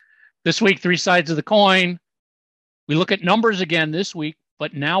This week, three sides of the coin. We look at numbers again this week,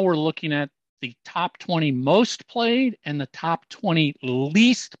 but now we're looking at the top 20 most played and the top 20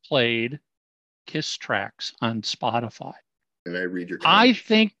 least played Kiss tracks on Spotify. Can I read your I comment?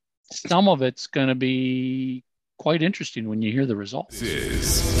 think some of it's going to be quite interesting when you hear the results. This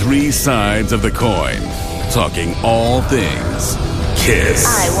is Three Sides of the Coin, talking all things Kiss.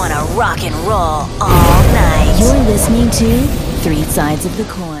 I want to rock and roll all night. You're listening to Three Sides of the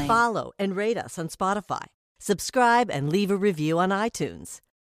Coin. Follow and rate us on Spotify. Subscribe and leave a review on iTunes.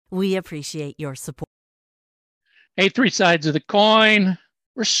 We appreciate your support. Hey, Three Sides of the Coin.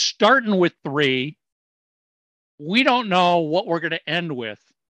 We're starting with three. We don't know what we're going to end with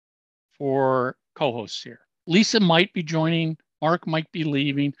for co-hosts here. Lisa might be joining. Mark might be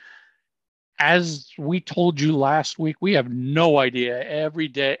leaving. As we told you last week, we have no idea every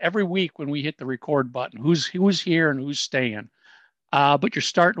day, every week when we hit the record button, who's here and who's staying. But you're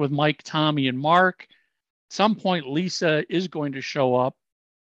starting with Mike, Tommy, and Mark. At some point, Lisa is going to show up.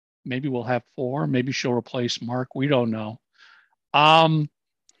 Maybe we'll have four. Maybe she'll replace Mark. We don't know.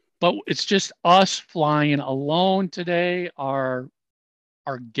 But it's just us flying alone today. Our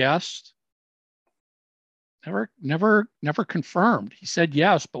guest never confirmed. He said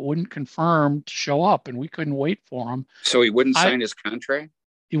yes, but wouldn't confirm to show up, and we couldn't wait for him. So he wouldn't sign his contract?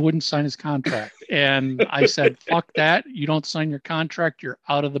 He wouldn't sign his contract. And I said, fuck that. You don't sign your contract, you're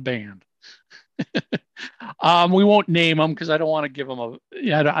out of the band. We won't name him because I don't want to give him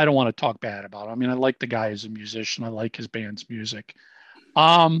I don't want to talk bad about him. I mean, I like the guy as a musician. I like his band's music.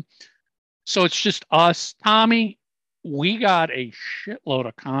 So it's just us. Tommy, we got a shitload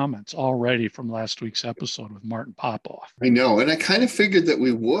of comments already from last week's episode with Martin Popoff. I know, and I kind of figured that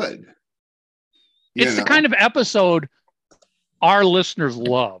we would. It's the kind of episode our listeners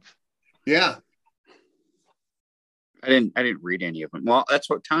love. Yeah. I didn't read any of them. Well, that's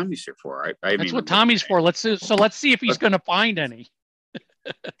what Tommy's here for. That's what Tommy's for. Let's see if he's going to find any.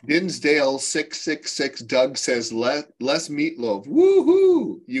 Dinsdale 666 Doug says less meatloaf.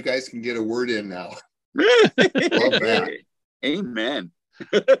 Woohoo! You guys can get a word in now. Love that. Amen.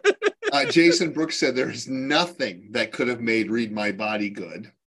 Jason Brooks said there's nothing that could have made Read My Body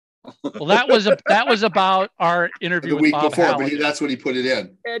good. Well, that was about our interview the with week Bob before, Halleck. but that's what he put it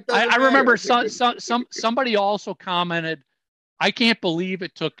in. I remember somebody also commented, I can't believe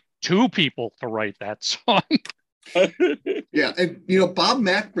it took two people to write that song. Yeah, and Bob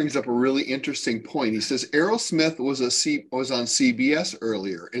Mack brings up a really interesting point. He says Aerosmith was on CBS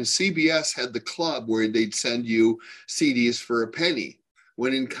earlier, and CBS had the club where they'd send you CDs for a penny.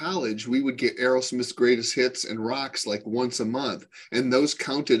 When in college, we would get Aerosmith's greatest hits and rocks like once a month, and those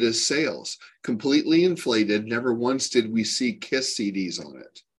counted as sales. Completely inflated. Never once did we see Kiss CDs on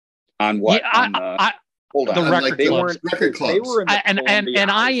it. On what? Hold on. The record clubs. Record clubs. They were I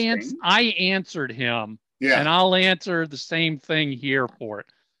answered him. Yeah. And I'll answer the same thing here for it.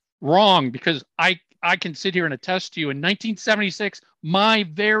 Wrong, because I can sit here and attest to you. In 1976, my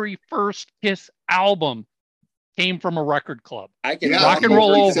very first Kiss album came from a record club. I can Rock and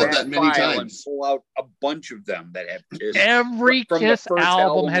Roll Over that many times and pull out a bunch of them that have Kiss. Every Kiss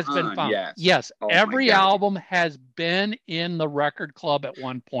album has been found. Yes. Oh, every album has been in the record club at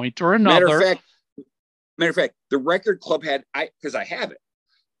one point or another. Matter of fact, the record club had because I have it.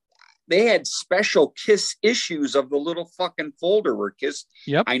 They had special Kiss issues of the little fucking folder where Kiss.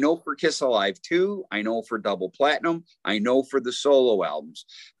 Yep. I know for Kiss Alive 2, I know for Double Platinum, I know for the solo albums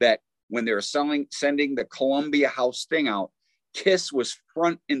that when they were sending the Columbia House thing out, Kiss was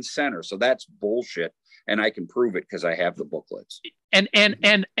front and center. So that's bullshit, and I can prove it because I have the booklets. And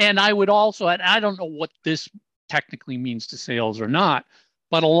I would also, and I don't know what this technically means to sales or not,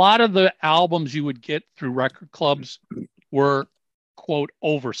 but a lot of the albums you would get through record clubs were, quote,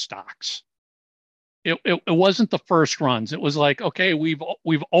 overstocks. It wasn't the first runs. It was like, okay, we've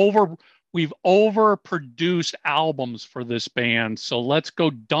overproduced albums for this band, so let's go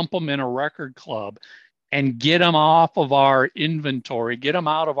dump them in a record club and get them off of our inventory, get them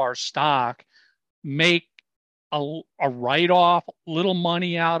out of our stock, make a write-off, little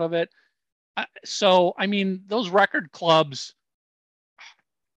money out of it. So, I mean, those record clubs,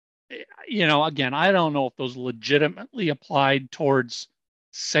 again, I don't know if those legitimately applied towards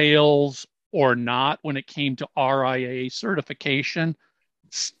sales or not when it came to RIA certification.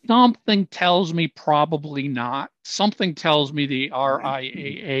 Something tells me probably not. Something tells me the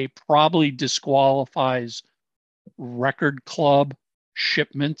RIAA probably disqualifies record club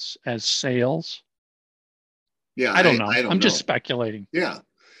shipments as sales. Yeah, I don't know. I'm just speculating. Yeah.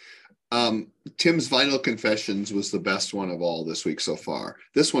 Tim's Vinyl Confessions was the best one of all this week so far.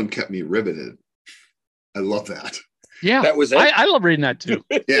 This one kept me riveted. I love that. Yeah, that was it. I love reading that too.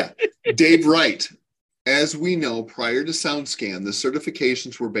 Yeah. Dave Wright. As we know, prior to SoundScan, the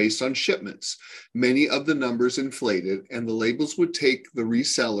certifications were based on shipments. Many of the numbers inflated, and the labels would take the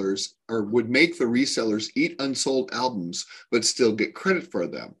resellers or would make the resellers eat unsold albums, but still get credit for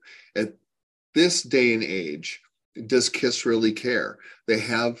them. At this day and age, does KISS really care? They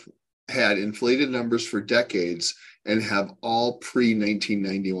have had inflated numbers for decades and have all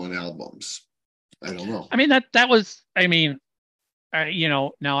pre-1991 albums. I don't know. I mean, that was, I mean,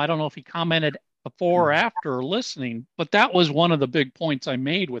 now I don't know if he commented before or after listening, but that was one of the big points I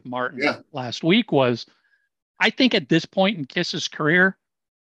made with Martin last week was I think at this point in KISS's career,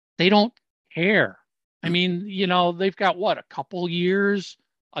 they don't care. I mean, they've got what, a couple years,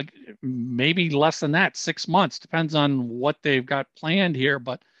 maybe less than that, 6 months, depends on what they've got planned here,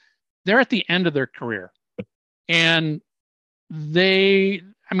 but they're at the end of their career. And they're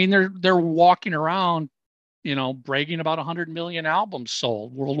walking around, bragging about 100 million albums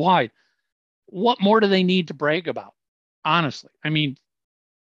sold worldwide. What more do they need to brag about? Honestly, I mean,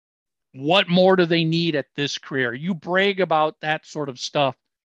 what more do they need at this career? You brag about that sort of stuff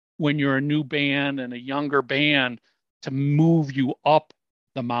when you're a new band and a younger band to move you up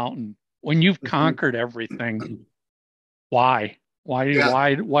the mountain. When you've conquered everything, why? Why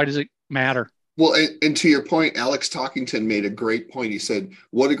does it matter? Well, and to your point, Alex Talkington made a great point. He said,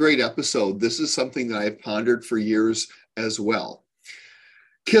 what a great episode. This is something that I've pondered for years as well.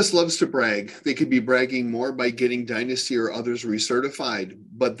 KISS loves to brag. They could be bragging more by getting Dynasty or others recertified,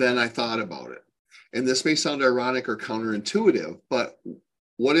 but then I thought about it. And this may sound ironic or counterintuitive, but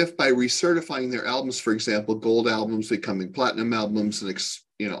what if by recertifying their albums, for example, gold albums becoming platinum albums and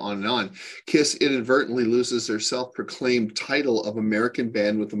on and on, KISS inadvertently loses their self-proclaimed title of American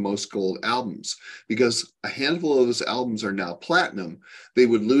band with the most gold albums. Because a handful of those albums are now platinum, they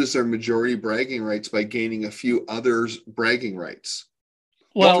would lose their majority bragging rights by gaining a few others' bragging rights.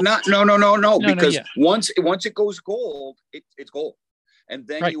 Well, no, because once it goes gold, it's gold, and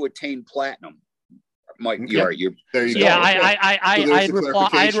then you attain platinum. Mike, there you go. Yeah,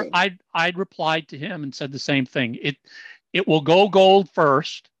 I'd replied to him and said the same thing. It will go gold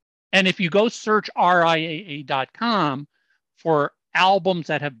first, and if you go search RIAA.com for albums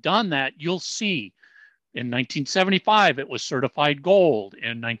that have done that, you'll see. In 1975, it was certified gold.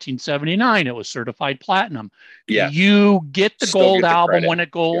 In 1979, it was certified platinum. Yeah. You get the gold album when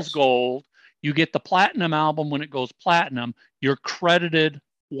it goes gold. You get the platinum album when it goes platinum. You're credited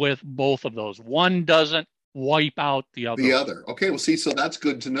with both of those. One doesn't wipe out the other. The other. Okay, well, see, so that's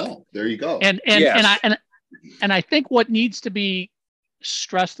good to know. There you go. And I think what needs to be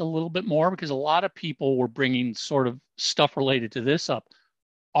stressed a little bit more, because a lot of people were bringing sort of stuff related to this up.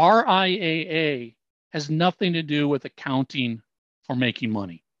 RIAA has nothing to do with accounting for making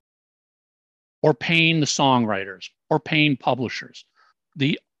money or paying the songwriters or paying publishers.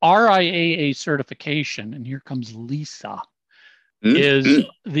 The RIAA certification, and here comes Lisa, is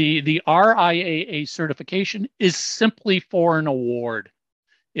the RIAA certification is simply for an award.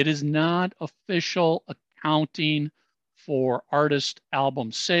 It is not official accounting for artist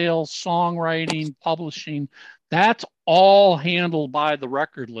album sales, songwriting, publishing. That's all handled by the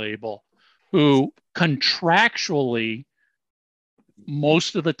record label, who contractually,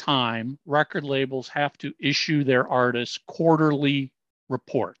 most of the time, record labels have to issue their artists quarterly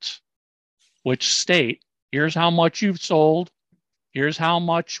reports, which state, here's how much you've sold, here's how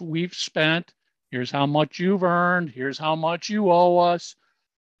much we've spent, here's how much you've earned, here's how much you owe us.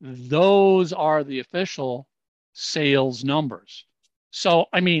 Those are the official sales numbers. So,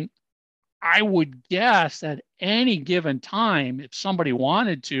 I mean, I would guess at any given time, if somebody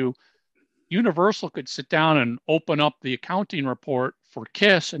wanted to, Universal could sit down and open up the accounting report for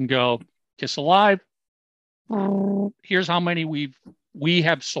KISS and go, KISS Alive, here's how many we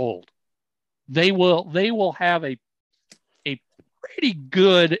have sold. They will have a pretty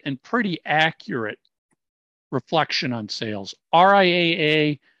good and pretty accurate reflection on sales.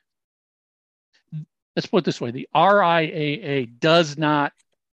 RIAA, let's put it this way, the RIAA does not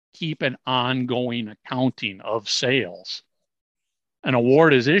keep an ongoing accounting of sales. An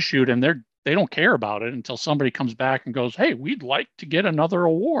award is issued and they don't care about it until somebody comes back and goes, hey, we'd like to get another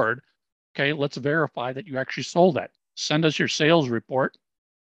award. Okay, let's verify that you actually sold that. Send us your sales report.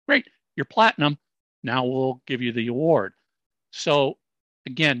 Great, you're platinum. Now we'll give you the award. So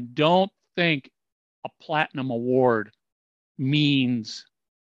again, don't think a platinum award means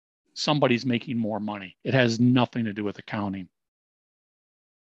somebody's making more money. It has nothing to do with accounting.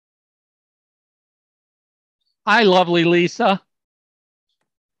 Hi, lovely Lisa.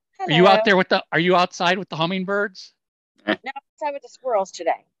 Hello. Are you outside with the hummingbirds? No, outside with the squirrels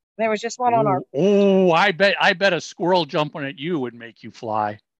today. There was just one on our. Oh, I bet a squirrel jumping at you would make you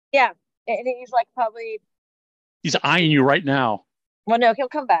fly. Yeah, and he's like probably. He's eyeing you right now. Well, no, he'll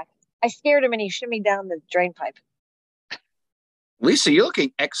come back. I scared him and he shimmied down the drain pipe. Lisa, you're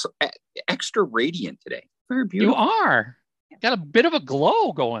looking extra radiant today. Very beautiful. You are. Got a bit of a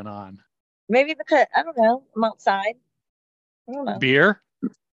glow going on. Maybe because I don't know. I'm outside. I don't know. Beer.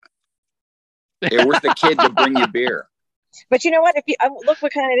 Yeah, where's the kid to bring you beer? But you know what? If you look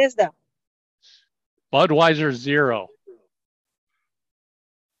what kind it is, though. Budweiser Zero.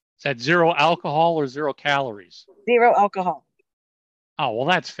 Is that 0 alcohol or 0 calories? 0 alcohol. Oh, well,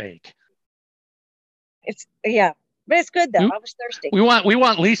 that's fake. It's but it's good though. I was thirsty. We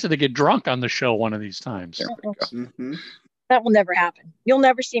want Lisa to get drunk on the show one of these times. Mm-hmm. That will never happen. You'll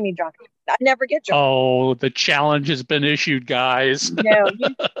never see me drunk. I never get drunk. Oh, the challenge has been issued, guys. No.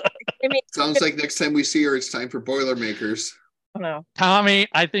 Sounds like next time we see her, it's time for Boilermakers. Oh, no. Tommy,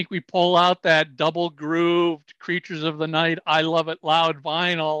 I think we pull out that double grooved Creatures of the Night, I Love It Loud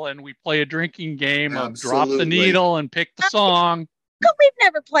vinyl, and we play a drinking game of drop the needle and pick the song. We've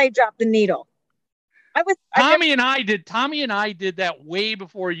never played Drop the Needle. Tommy and I did that way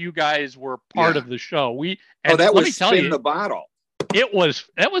before you guys were part of the show. That was Spin the Bottle. That was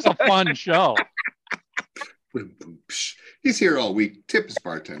a fun show. He's here all week. Tip his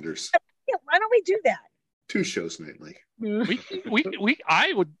bartenders. Yeah, why don't we do that? 2 shows nightly.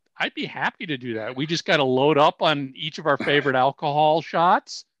 I'd be happy to do that. We just got to load up on each of our favorite alcohol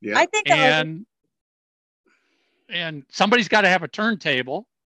shots. Yeah. I think and somebody's got to have a turntable.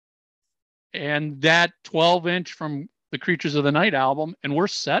 And that 12-inch from the Creatures of the Night album, and we're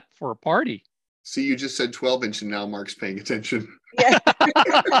set for a party. See, you just said 12-inch, and now Mark's paying attention. Yeah.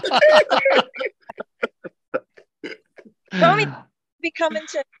 Tony be coming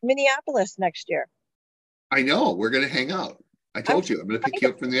to Minneapolis next year. I know. We're going to hang out. I told you. I'm going to pick you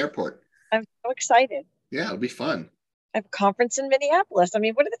up from the airport. I'm so excited. Yeah, it'll be fun. I have a conference in Minneapolis. I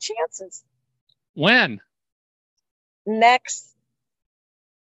mean, what are the chances? When? Next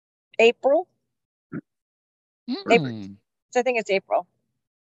April. April. I think it's April.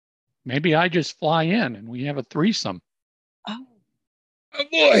 Maybe I just fly in and we have a threesome. Oh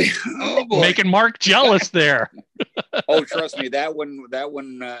boy. Making Mark jealous there. Oh, trust me, that one would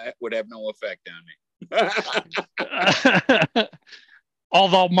have no effect on me.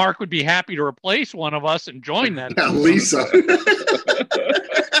 Although Mark would be happy to replace one of us and join that. Yeah, Lisa.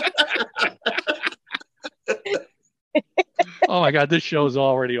 Oh my God, this show's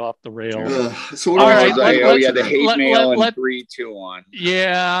already off the rails. So the hate mail and 3, 2, 1.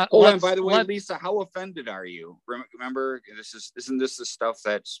 Yeah. Hold on. By the way, Lisa, how offended are you? Remember, isn't this the stuff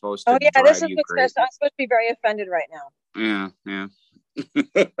that's supposed to? Oh yeah, drive this is you what's crazy? I'm supposed to be very offended right now. Yeah.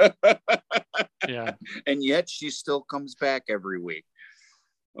 Yeah. And yet she still comes back every week.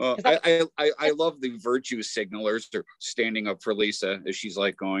 I love the virtue signalers. They're standing up for Lisa as she's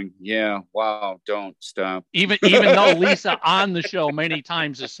like going, yeah, wow, don't stop. Even though Lisa on the show many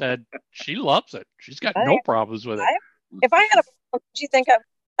times has said she loves it. She's got no problems with it. If I had a problem, do you think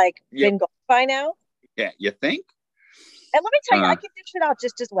I've been gone by now? Yeah, you think? And let me tell you, I can dish it out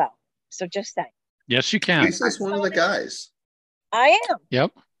just as well. So just saying. Yes, you can. Lisa's one of the guys. I am.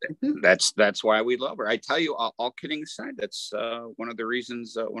 Yep. That's why we love her. I tell you, all kidding aside, that's one of the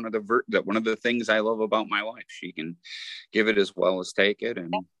reasons, one of the things I love about my wife. She can give it as well as take it,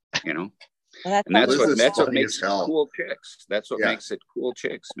 and and that's what makes it cool chicks. That's what makes it cool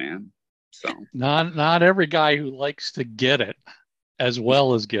chicks, man. So not every guy who likes to get it as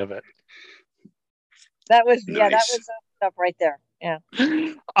well as give it. That was nice. That was stuff right there. Yeah.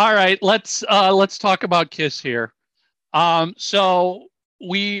 All right, let's talk about Kiss here. So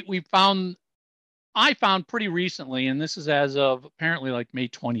I found pretty recently, and this is as of apparently like May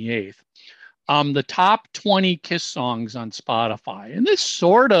 28th, the top 20 Kiss songs on Spotify. And this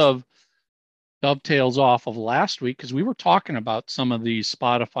sort of dovetails off of last week because we were talking about some of these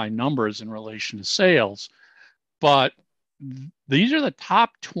Spotify numbers in relation to sales. But these are the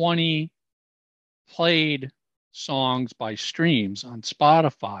top 20 played songs by streams on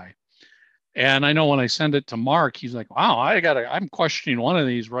Spotify. And I know when I send it to Mark, he's like, wow, I'm questioning one of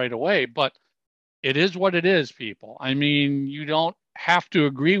these right away. But it is what it is, people. I mean, you don't have to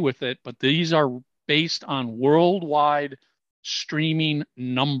agree with it, but these are based on worldwide streaming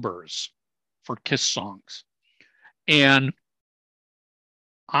numbers for Kiss songs. And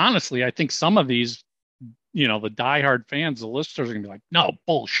honestly, I think some of these, the diehard fans, the listeners are going to be like, no,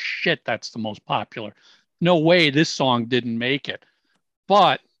 bullshit, that's the most popular. No way this song didn't make it.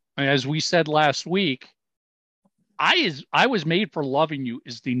 But as we said last week, I Was Made for Loving You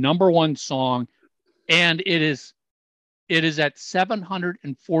is the number one song, and it is at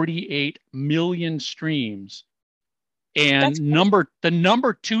 748 million streams And the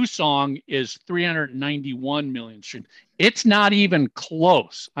number 2 song is 391 million streams. It's not even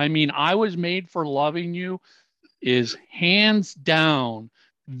close. I mean, I Was Made for Loving You is hands down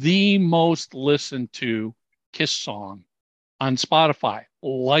the most listened to Kiss song on Spotify,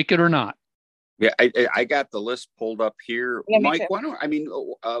 like it or not. Yeah, I got the list pulled up here. Yeah, Mike, why don't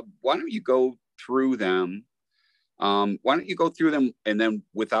you go through them? Why don't you go through them and then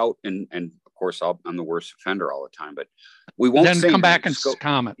without and of course I'm the worst offender all the time, but we won't then come back and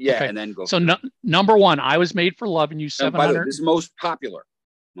comment. Yeah, okay. and then go. So number 1, I Was Made for Loving You, 700. By the way, this is most popular.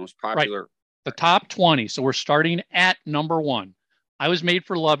 Right. The top 20. So we're starting at number 1. I Was Made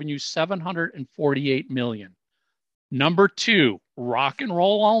for Loving You, 748 million. Number 2, Rock and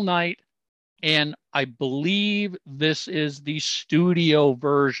Roll All Night. And I believe this is the studio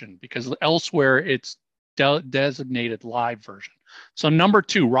version because elsewhere it's designated live version. So number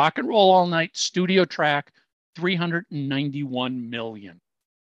 2, Rock and Roll All Night studio track, 391 million.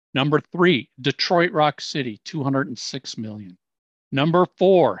 Number 3, Detroit Rock City, 206 million. Number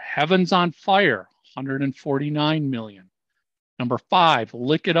 4, Heaven's on Fire, 149 million. Number 5,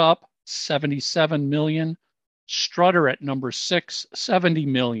 Lick It Up, 77 million. Strutter at number 6, 70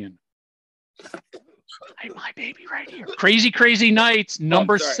 million. Hey, my baby right here. Crazy, Crazy Nights,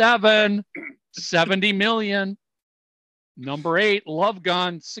 number 7, 70 million. Number 8, Love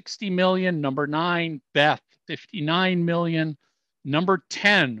Gun, 60 million. Number 9, Beth, 59 million. Number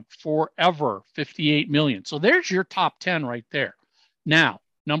 10, Forever, 58 million. So there's your top 10 right there. Now,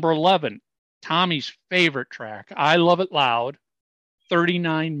 number 11, Tommy's favorite track, I Love It Loud,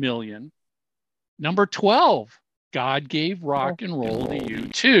 39 million. Number 12, God Gave Rock and Roll to You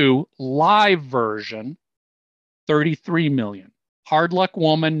 2, live version, 33 million. Hard Luck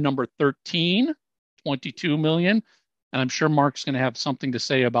Woman, number 13, 22 million. And I'm sure Mark's going to have something to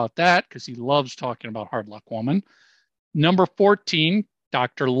say about that because he loves talking about Hard Luck Woman. Number 14,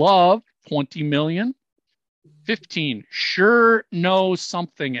 Dr. Love, 20 million. 15, Sure Knows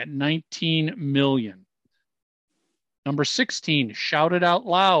Something at 19 million. Number 16, Shout It Out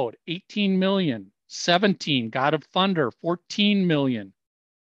Loud, 18 million. 17, God of Thunder, 14 million.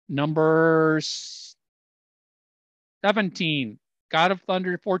 Number 17, God of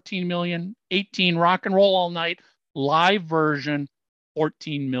Thunder, 14 million. 18, Rock and Roll All Night, live version,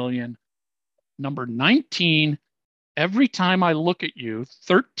 14 million. Number 19, Every Time I Look at You,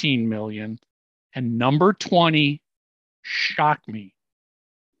 13 million. And number 20, Shock Me,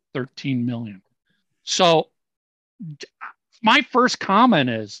 13 million. So my first comment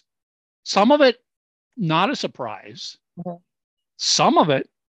is some of it not a surprise. Mm-hmm. Some of it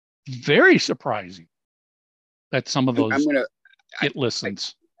very surprising that some of those get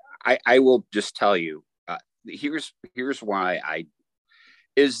listens. I will just tell you, here's why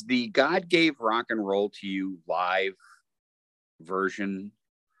is the God Gave Rock and Roll to You live version.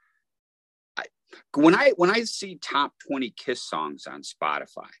 When I see top 20 Kiss songs on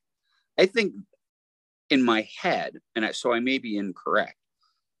Spotify, I think in my head, so I may be incorrect,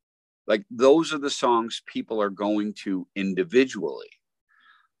 like those are the songs people are going to individually.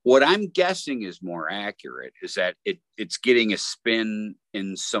 What I'm guessing is more accurate is that it's getting a spin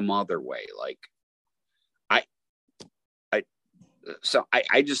in some other way. Like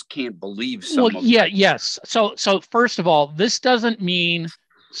I just can't believe some of them. Yes. So first of all, this doesn't mean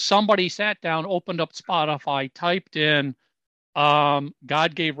somebody sat down, opened up Spotify, typed in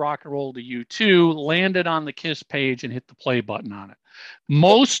God Gave Rock and Roll to You 2, landed on the Kiss page and hit the play button on it.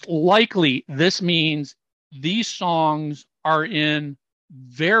 Most likely, this means these songs are in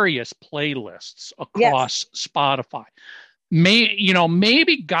various playlists across Spotify.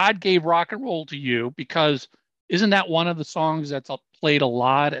 Maybe God Gave Rock and Roll to You, because isn't that one of the songs that's played a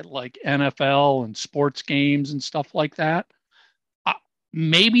lot at like NFL and sports games and stuff like that?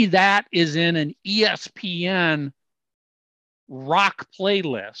 Maybe that is in an ESPN rock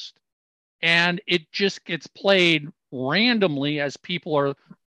playlist, and it just gets played randomly as people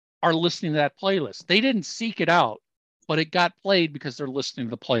are listening to that playlist. They didn't seek it out, but it got played because they're listening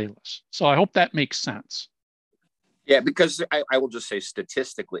to the playlist. So I hope that makes sense. Yeah, because I will just say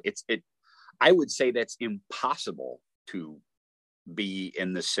statistically, I would say that's impossible to be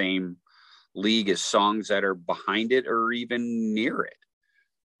in the same league as songs that are behind it or even near it.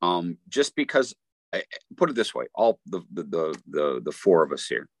 Just because, put it this way, all the four of us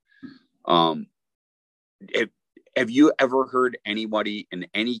here, have you ever heard anybody in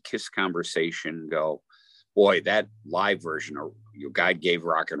any Kiss conversation go, boy, that live version of God Gave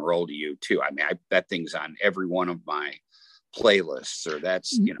Rock and Roll to You too? I mean, that thing's on every one of my playlists, or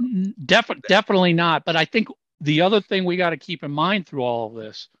that's, definitely not. But I think the other thing we got to keep in mind through all of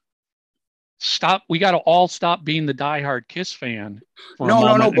this, We got to all stop being the diehard Kiss fan for a No,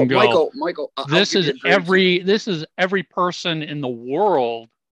 moment but and go, Michael, this is every person in the world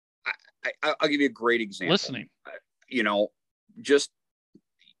I'll give you a great example. listening. You know, just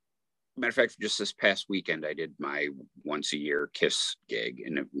matter of fact, just this past weekend, I did my once a year Kiss gig,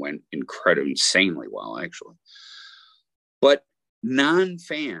 and it went insanely well, actually. But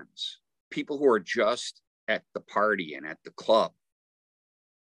non-fans, people who are just at the party and at the club,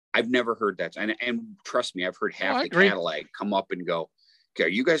 I've never heard that. And trust me, I've heard half the Cadillac come up and go, okay,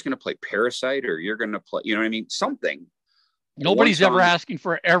 are you guys going to play Parasite, or you're going to play, you know what I mean? Something. Nobody's ever asking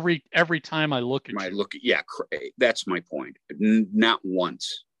for every time I look at you. Yeah, that's my point. Not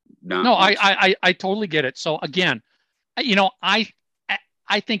once. I totally get it. So again, you know, I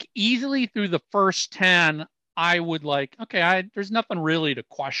think easily through the first 10, I would like, okay, there's nothing really to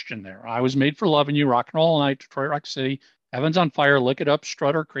question there. I Was Made for Loving You, Rock and Roll All Night, Detroit Rock City, Heaven's on Fire, Lick It Up,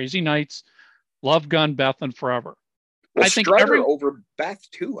 Strutter, Crazy Nights, Love Gun, Beth, and Forever. Well, I think Strutter over Beth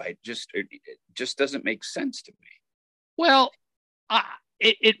too. It just doesn't make sense to me. Well,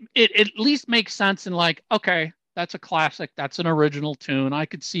 it at least makes sense in like, okay, that's a classic. That's an original tune. I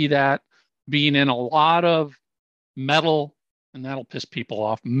could see that being in a lot of metal, and that'll piss people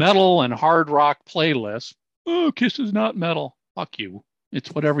off, metal and hard rock playlists. Oh, Kiss is not metal. Fuck you. It's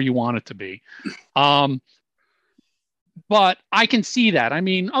whatever you want it to be. But I can see that. I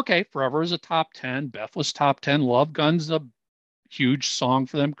mean, okay, Forever is a top 10. Beth was top 10. Love Gun's a huge song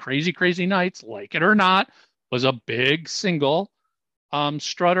for them. Crazy, Crazy Nights, Like It or Not, was a big single.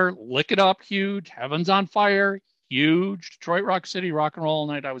 Strutter, Lick It Up, huge. Heaven's on Fire, huge. Detroit Rock City, Rock and Roll All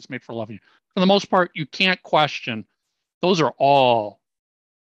Night, I Was Made for Loving You. For the most part, you can't question. Those are all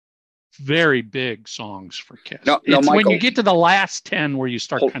very big songs for Kiss. No, it's Michael, when you get to the last 10 where you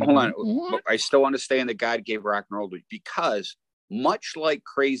start hold on. I still want to stay in the God Gave Rock and Roll, because much like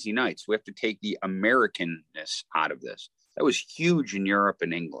Crazy Nights, we have to take the Americanness out of this. That was huge in Europe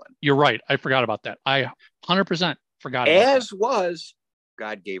and England. You're right. I forgot about that. I 100% forgot about that. As that. Was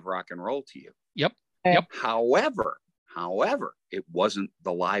God Gave Rock and Roll to You. Yep. However, it wasn't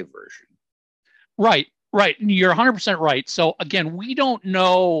the live version. Right. You're 100% right. So again, we don't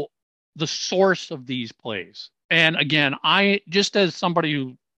know the source of these plays. And again, I, just as somebody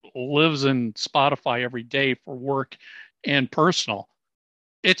who lives in Spotify every day for work and personal,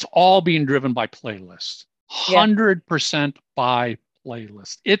 it's all being driven by playlists. 100% by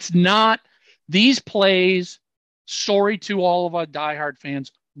playlists. It's not these plays. Sorry to all of our diehard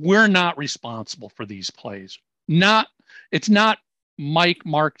fans. We're not responsible for these plays. It's not Mike,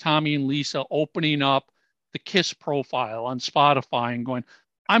 Mark, Tommy, and Lisa opening up the Kiss profile on Spotify and going,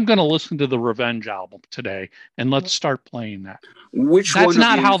 I'm going to listen to the Revenge album today, and let's start playing that. That's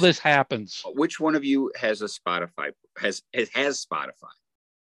not how this happens. Which one of you has a Spotify? Has Spotify?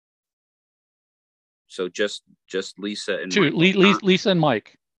 So just Lisa and Lisa and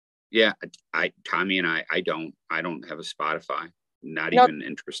Mike. Yeah, Tommy and I don't have a Spotify. Not even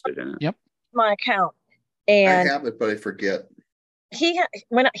interested in it. Yep. My account, and I have it, but I forget.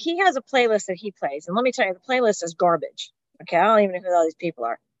 When he has a playlist that he plays, and let me tell you, the playlist is garbage. Okay, I don't even know who all these people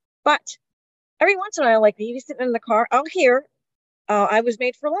are. But every once in a while, like maybe sitting in the car, I'll hear I Was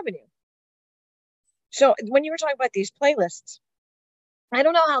Made for Loving You. So when you were talking about these playlists, I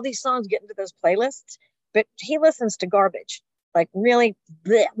don't know how these songs get into those playlists, but he listens to garbage, like really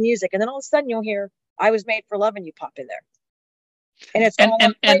bleh music. And then all of a sudden you'll hear I Was Made for Loving You pop in there. And it's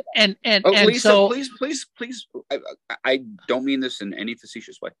Lisa, so, please, I don't mean this in any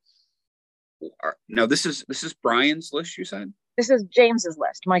facetious way. No, this is Brian's list, you said? This is James's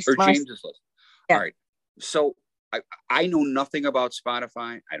list. James's list. Yeah. All right. So I know nothing about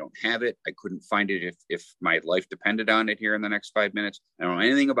Spotify. I don't have it. I couldn't find it if my life depended on it here in the next 5 minutes. I don't know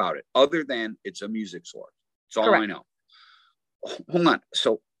anything about it other than it's a music source. That's all I know. Hold on.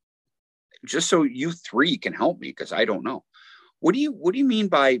 So just so you three can help me, because I don't know. What do you mean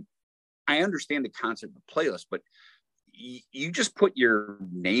by, I understand the concept of playlist, but you just put your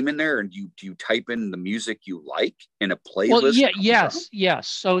name in there and you type in the music you like in a playlist? Well, yes.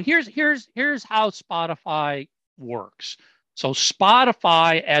 So here's how Spotify works. So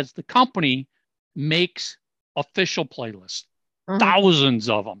Spotify, as the company, makes official playlists, thousands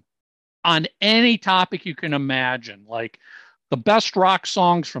of them, on any topic you can imagine, like the best rock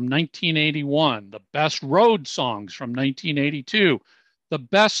songs from 1981, the best road songs from 1982, the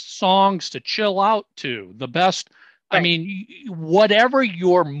best songs to chill out to, the best. Right. I mean, whatever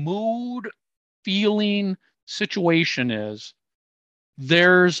your mood, feeling, situation is,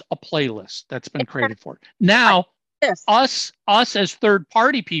 there's a playlist that's been created for it. Now, us as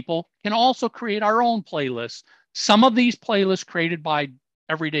third-party people can also create our own playlists. Some of these playlists created by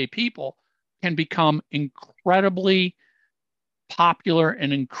everyday people, can become incredibly popular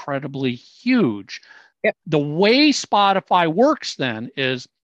and incredibly huge. Yep. The way Spotify works then is,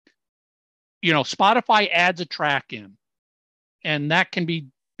 Spotify adds a track in, and that can be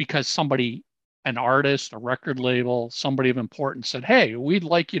because somebody, an artist, a record label, somebody of importance said, hey, we'd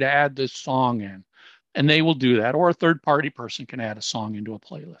like you to add this song in. And they will do that. Or a third party person can add a song into a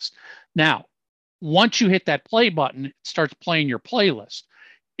playlist. Now, once you hit that play button, it starts playing your playlist.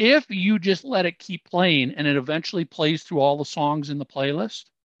 If you just let it keep playing and it eventually plays through all the songs in the playlist,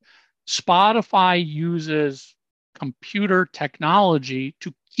 Spotify uses computer technology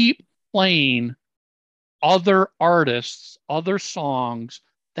to keep playing other artists, other songs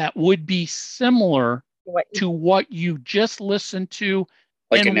that would be similar to what you just listened to,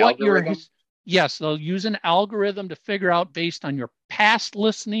 like and an what algorithm? Yes, they'll use an algorithm to figure out based on your past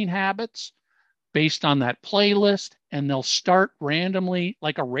listening habits, based on that playlist, and they'll start randomly,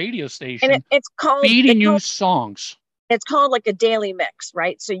 like a radio station, And it's called feeding you songs. It's called like a daily mix,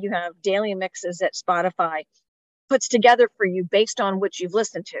 right? So you have daily mixes that Spotify puts together for you based on what you've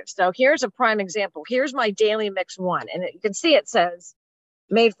listened to. So here's a prime example. Here's my daily mix one. And you can see it says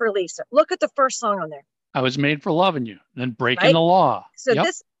made for Lisa. Look at the first song on there. I was made for loving you, then breaking Right? the law. So Yep.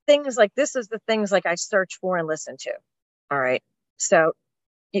 this is the things like I search for and listen to. All right. So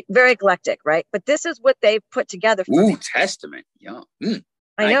very eclectic, right? But this is what they put together for me. Testament. Yeah.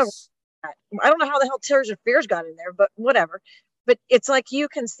 I know. Nice. I don't know how the hell Tears of Fears got in there, but whatever. But it's like you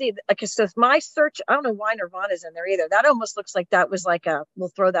can see, like, so my search, I don't know why Nirvana's in there either. That almost looks like that was like we'll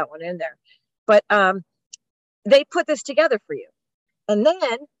throw that one in there. But they put this together for you. And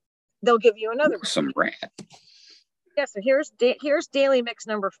then they'll give you another one. Some rat. Yeah, so here's daily mix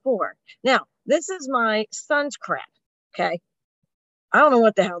number 4. Now, this is my son's crap, okay? I don't know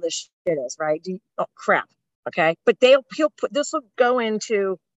what the hell this shit is, right? Crap, okay? But he'll put, this will go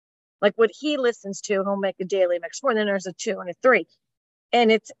into like what he listens to. He'll make a daily mix 4, and then there's a 2 and a 3.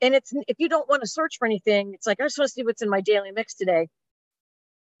 And it's if you don't want to search for anything, it's like, I just want to see what's in my daily mix today.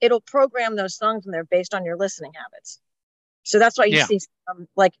 It'll program those songs in there based on your listening habits. So that's why you see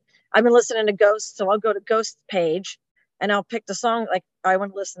like I've been listening to Ghost, so I'll go to Ghost page and I'll pick the song, like I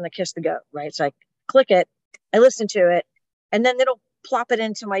want to listen to Kiss the Goat, right? So I click it, I listen to it, and then it'll plop it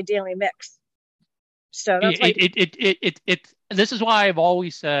into my daily mix. So that's why this is why I've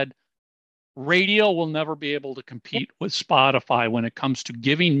always said radio will never be able to compete with Spotify when it comes to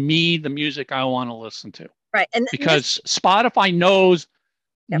giving me the music I want to listen to. Right. And because Spotify knows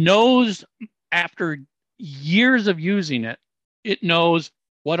after years of using it, it knows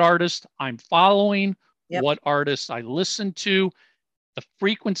what artist I'm following, what artists I listen to, the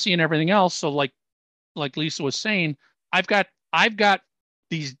frequency and everything else. So like Lisa was saying, I've got 5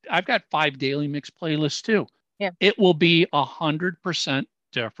 daily mix playlists too. Yeah. It will be 100%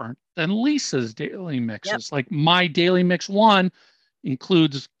 different than Lisa's daily mixes. Like my daily mix 1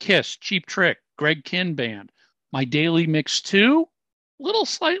 includes Kiss, Cheap Trick, Greg Kihn Band. My daily mix 2, little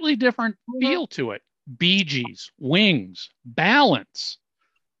slightly different feel to it. Bee Gees, Wings, Balance.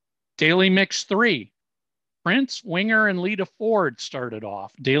 Daily mix 3, Prince, Winger, and Lita Ford started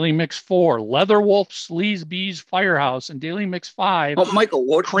off. Daily mix 4, Leatherwolf, Sleaze Bees, Firehouse, and daily mix 5. Oh,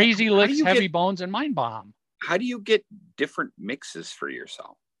 Michael, Crazy Licks, Heavy Bones, and Mind Bomb. How do you get different mixes for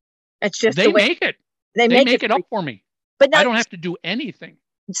yourself? It's just they make it. They make it up for me. But now, I don't have to do anything.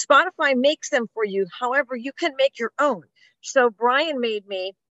 Spotify makes them for you. However, you can make your own. So Brian made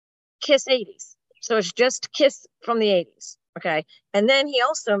me Kiss 80s. So it's just Kiss from the 80s. Okay. And then he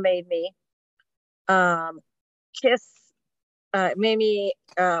also made me Kiss, made me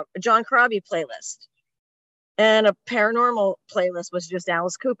John Corabi playlist. And a paranormal playlist was just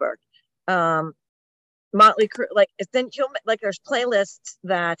Alice Cooper. Motley Crue, then there's playlists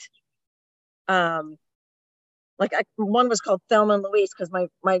that one was called Thelma and Louise because my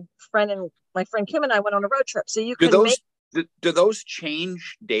friend Kim and I went on a road trip. So you could do those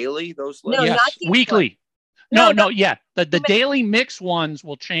change daily? Those lists? No, yes, not weekly. No. The daily mix ones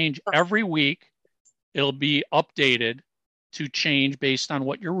will change every week. It'll be updated to change based on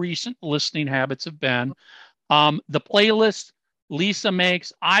what your recent listening habits have been. The playlist Lisa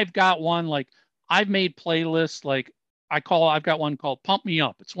makes, I've got one I've made playlists I've got one called Pump Me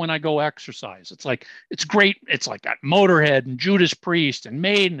Up. It's when I go exercise. It's great. It's like got Motorhead and Judas Priest and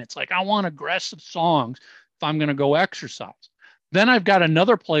Maiden. It's like I want aggressive songs if I'm going to go exercise. Then I've got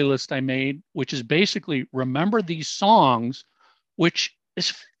another playlist I made, which is basically Remember These Songs, which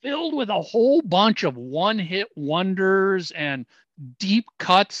is filled with a whole bunch of one-hit wonders and deep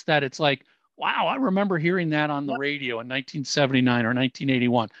cuts that it's like, wow, I remember hearing that on the radio in 1979 or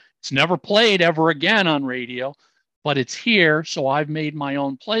 1981. It's never played ever again on radio, but it's here, so I've made my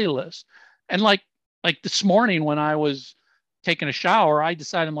own playlist. And like this morning when I was taking a shower, I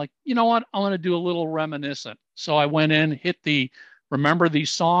decided, I'm like, you know what? I want to do a little reminiscent. So I went in, hit the remember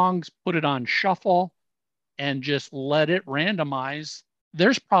these songs, put it on shuffle, and just let it randomize.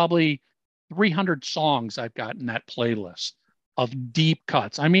 There's probably 300 songs I've got in that playlist of deep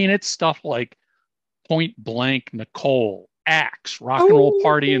cuts. I mean, it's stuff like Point Blank, Nicole, Axe, Rock and Roll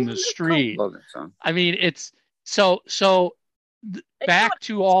Party in the Street. Love that song. I mean, it's so back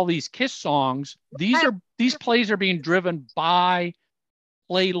to all these Kiss songs. These plays are being driven by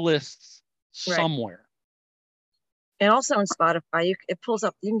playlists somewhere. And also on Spotify, it pulls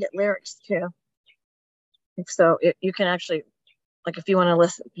up. You can get lyrics too. So you can actually, like, if you want to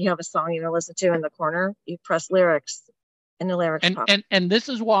listen, you have a song you want to listen to in the corner, you press lyrics, and the lyrics pop. And this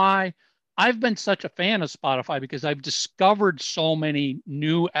is why I've been such a fan of Spotify, because I've discovered so many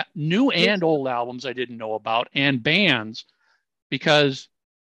new and old albums I didn't know about, and bands, because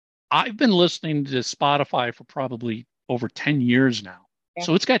I've been listening to Spotify for probably over 10 years now. Yeah.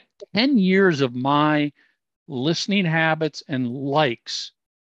 So it's got 10 years of my listening habits and likes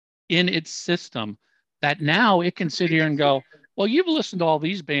in its system, that now it can sit here and go, well, you've listened to all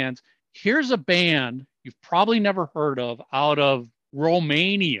these bands. Here's a band you've probably never heard of out of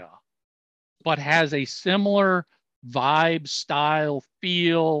Romania, but has a similar vibe, style,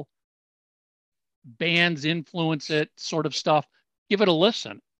 feel, bands influence it sort of stuff. Give it a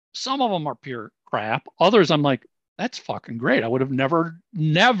listen. Some of them are pure crap. Others I'm like, that's fucking great. I would have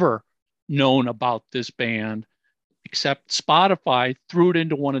never known about this band, except Spotify threw it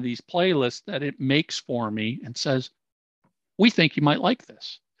into one of these playlists that it makes for me and says, we think you might like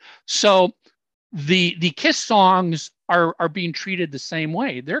this. So the Kiss songs are being treated the same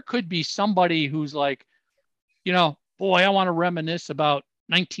way. There could be somebody who's like, you know, boy, I want to reminisce about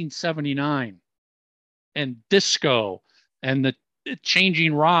 1979 and disco and the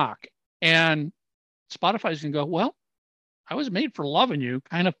changing rock. And Spotify's going to go, well, I Was Made for Loving You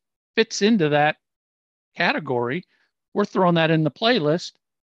kind of fits into that category. We're throwing that in the playlist.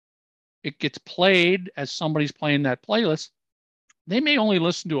 It gets played as somebody's playing that playlist. They may only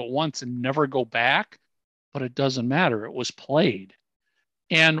listen to it once and never go back, but it doesn't matter. It was played.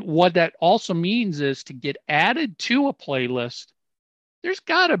 And what that also means is, to get added to a playlist, there's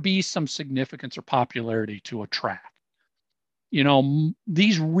got to be some significance or popularity to a track. You know,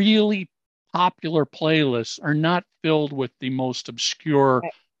 these really popular playlists are not filled with the most obscure,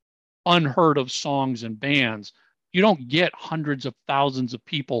 unheard of songs and bands. You don't get hundreds of thousands of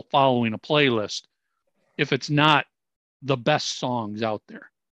people following a playlist if it's not the best songs out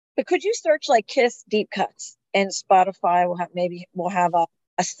there. But could you search like Kiss deep cuts, and Spotify will have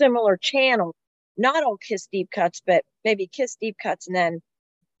a similar channel, not all Kiss deep cuts, but maybe Kiss deep cuts and then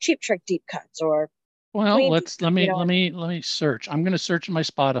Cheap Trick deep cuts, or let me search. I'm going to search in my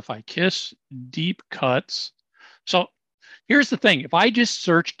Spotify Kiss deep cuts. So here's the thing. If I just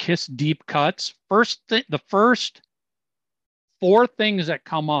search Kiss deep cuts, the first 4 things that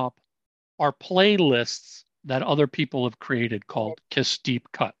come up are playlists that other people have created called Kiss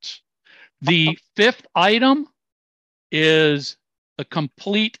deep cuts. The 5th item is the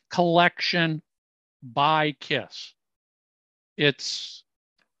complete collection by Kiss. Is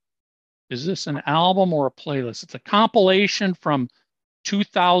this an album or a playlist? It's a compilation from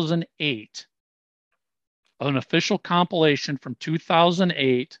 2008. An official compilation from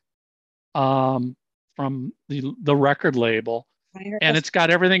 2008 from the record label. And it's got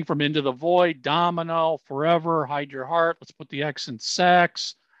everything from Into the Void, Domino, Forever, Hide Your Heart, Let's Put the X in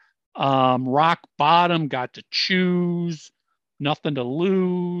Sex, Rock Bottom, Got to Choose, Nothing to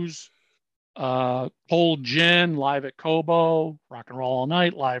Lose, Cold Gin, Live at Cobo, Rock and Roll All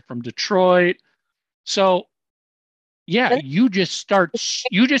Night, Live from Detroit. So yeah, you just start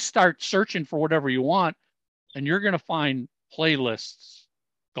searching for whatever you want, and you're going to find playlists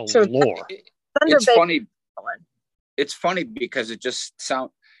galore. It's funny because it just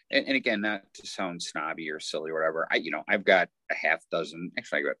sounds, and again, not to sound snobby or silly or whatever. I've got a half dozen,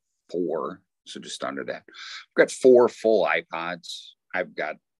 actually I got 4, so just under that. I've got 4 full iPods. I've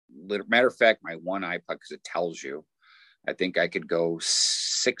got, matter of fact, my one iPod, because it tells you, I think I could go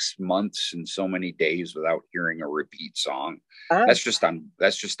 6 months and so many days without hearing a repeat song. Oh. That's just on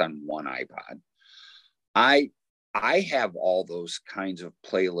one iPod. I have all those kinds of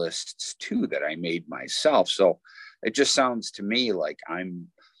playlists too that I made myself. So it just sounds to me like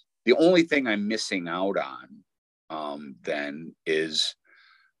the only thing I'm missing out on then is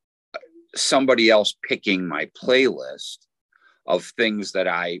somebody else picking my playlist of things that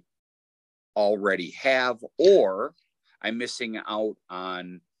I already have, or I'm missing out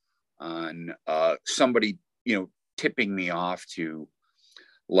on somebody, tipping me off to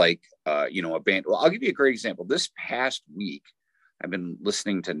like, a band. Well, I'll give you a great example. This past week, I've been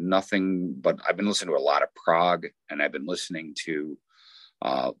listening to nothing but I've been listening to a lot of prog, and I've been listening to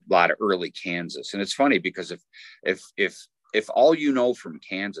a lot of early Kansas. And it's funny because if all you know from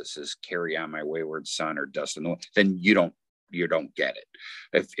Kansas is Carry On My Wayward Son or Dust in the Wind, then you don't get it.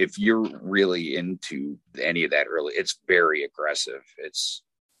 If you're really into any of that early, it's very aggressive. It's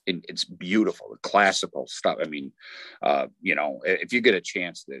beautiful, the classical stuff. I mean, if you get a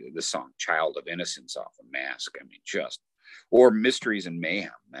chance, the song Child of Innocence off of Mask, I mean, or Mysteries and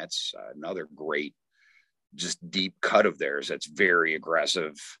Mayhem. That's another great, just deep cut of theirs. That's very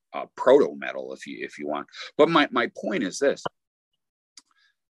aggressive, proto metal, if you want. But my point is this: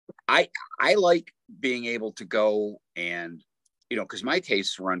 I like being able to go and, because my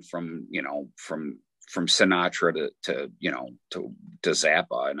tastes run from Sinatra to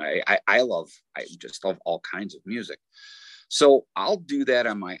Zappa, and I just love all kinds of music. So I'll do that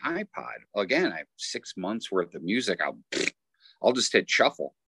on my iPod. Again, I have 6 months worth of music. I'll just hit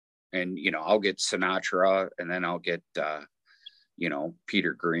shuffle, and I'll get Sinatra, and then I'll get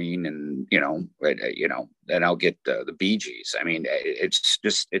Peter Green, and then I'll get the Bee Gees. I mean, it's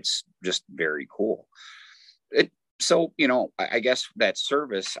just very cool. So, I guess that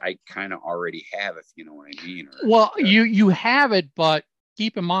service I kind of already have, if you know what I mean. You have it, but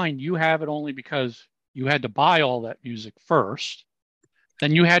keep in mind, you have it only because you had to buy all that music first.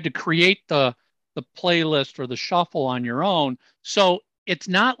 Then you had to create the playlist or the shuffle on your own. So it's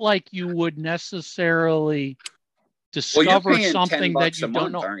not like you would necessarily discover something that you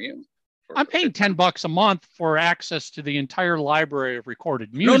don't know. Aren't you? I'm paying $10 a month for access to the entire library of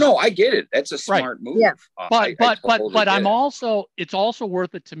recorded music. No, I get it. That's a smart move. Yeah. But I'm also, it's also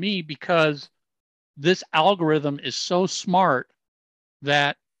worth it to me because this algorithm is so smart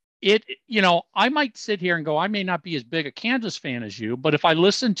that I might sit here and go, I may not be as big a Kansas fan as you, but if I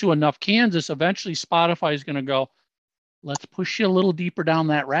listen to enough Kansas, eventually Spotify is going to go, let's push you a little deeper down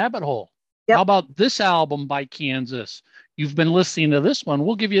that rabbit hole. Yep. How about this album by Kansas? You've been listening to this one.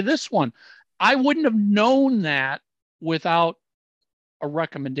 We'll give you this one. I wouldn't have known that without a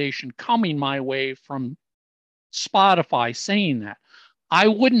recommendation coming my way from Spotify saying that. I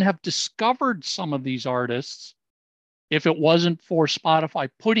wouldn't have discovered some of these artists if it wasn't for Spotify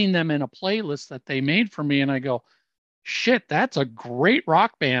putting them in a playlist that they made for me. And I go, shit, that's a great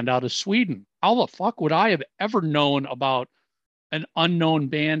rock band out of Sweden. How the fuck would I have ever known about an unknown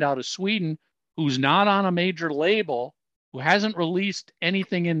band out of Sweden who's not on a major label, who hasn't released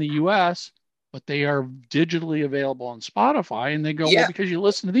anything in the US, but they are digitally available on Spotify? And they go, well, because you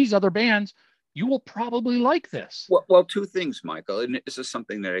listen to these other bands, you will probably like this. Well, two things, Michael, and this is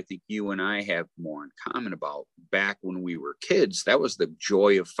something that I think you and I have more in common about. Back when we were kids, that was the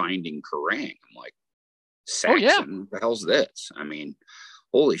joy of finding Kerrang. I'm like, Saxon, what the hell's this? I mean,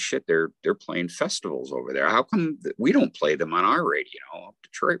 holy shit, they're playing festivals over there. How come we don't play them on our radio?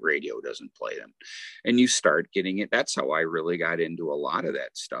 Detroit radio doesn't play them. And you start getting it. That's how I really got into a lot of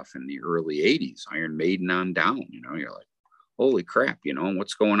that stuff in the early 80s, Iron Maiden on down. You're like, holy crap,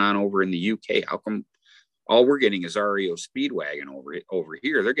 what's going on over in the UK? How come all we're getting is REO Speedwagon over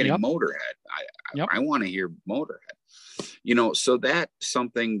here? They're getting Motorhead. I want to hear Motorhead. So that's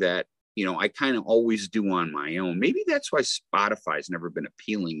something that, I kind of always do on my own. Maybe that's why Spotify's never been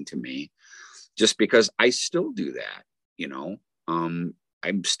appealing to me, just because I still do that.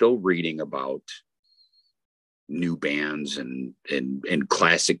 I'm still reading about new bands and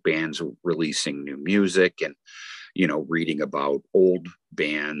classic bands releasing new music, and reading about old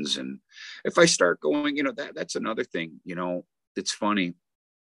bands. And if I start going, that's another thing. It's funny.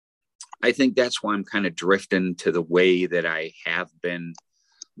 I think that's why I'm kind of drifting to the way that I have been,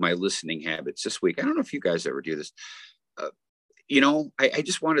 my listening habits this week. I don't know if you guys ever do this. I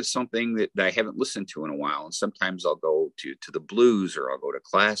just wanted something that I haven't listened to in a while. And sometimes I'll go to the blues, or I'll go to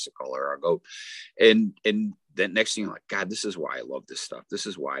classical, or I'll go and then next thing, you're like, God, this is why I love this stuff. This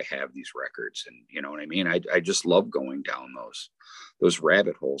is why I have these records. And you know what I mean? I just love going down those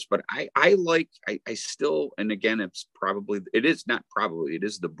rabbit holes. But I still, and again, it is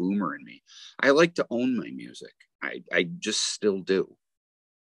the boomer in me. I like to own my music. I just still do.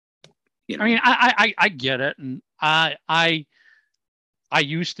 I mean, I get it. And I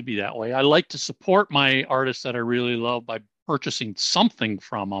used to be that way. I like to support my artists that I really love by purchasing something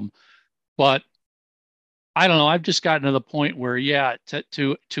from them. But I don't know. I've just gotten to the point where,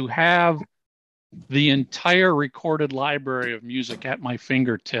 to have the entire recorded library of music at my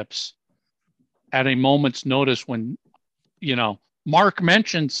fingertips at a moment's notice, when, Mark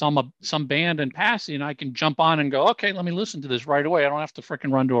mentioned some band in passing, and I can jump on and go, okay, let me listen to this right away. I don't have to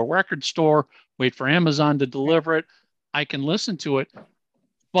freaking run to a record store, wait for Amazon to deliver it. I can listen to it.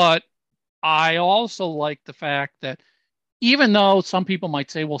 But I also like the fact that even though some people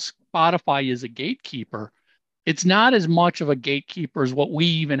might say, well, Spotify is a gatekeeper, it's not as much of a gatekeeper as what we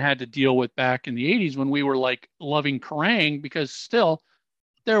even had to deal with back in the 80s when we were like loving Kerrang, because still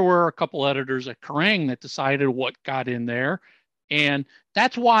there were a couple editors at Kerrang that decided what got in there. And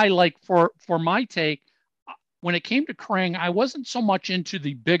that's why, like, for my take, when it came to Kerrang, I wasn't so much into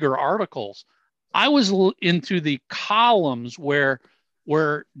the bigger articles. I was into the columns where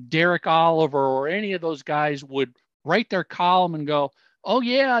Derek Oliver or any of those guys would write their column and go, oh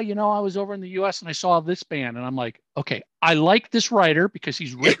yeah, I was over in the US and I saw this band. And I'm like, okay, I like this writer because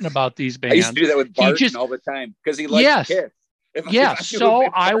he's written about these bands. I used to do that with Barton all the time because he likes Kiss. So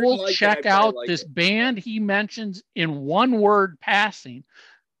I will check out this band he mentions in one word passing.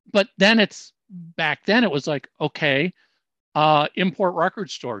 But then back then it was like, okay, import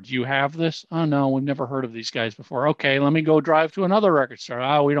record store. Do you have this? Oh no, we've never heard of these guys before. Okay, let me go drive to another record store.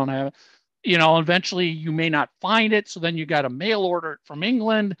 Oh, we don't have it. Eventually you may not find it. So then you got to mail order it from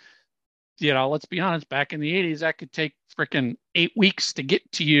England. Let's be honest, back in the 80s, that could take freaking 8 weeks to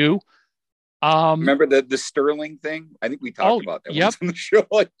get to you. Remember the Sterling thing? I think we talked about that once on the show.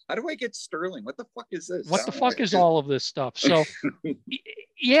 Like, how do I get Sterling? What the fuck is this? What the fuck is all of this stuff? So,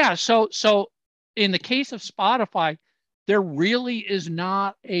 yeah. So in the case of Spotify, there really is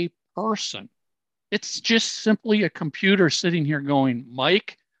not a person. It's just simply a computer sitting here going,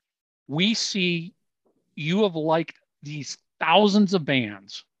 Mike, we see you have liked these thousands of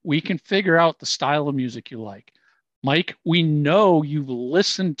bands. We can figure out the style of music you like. Mike, we know you've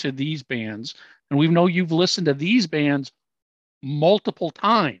listened to these bands, and we know you've listened to these bands multiple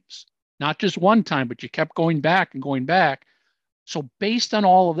times, not just one time, but you kept going back and going back. So based on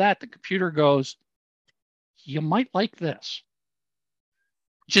all of that, the computer goes, you might like this.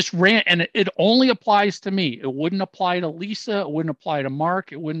 Just ran, and it only applies to me. It wouldn't apply to Lisa. It wouldn't apply to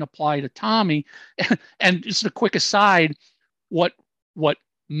Mark. It wouldn't apply to Tommy. And just a quick aside, what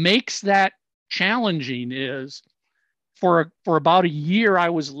makes that challenging is for about a year, I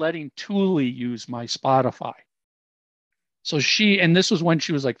was letting Thule use my Spotify. So and this was when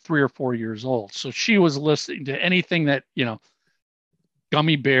she was like 3 or 4 years old. So she was listening to anything that,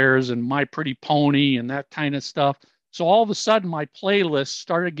 Gummy Bears and My Pretty Pony and that kind of stuff. So all of a sudden my playlist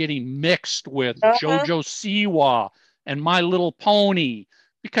started getting mixed with JoJo Siwa and My Little Pony,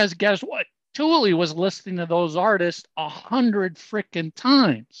 because guess what? Thule was listening to those artists 100 freaking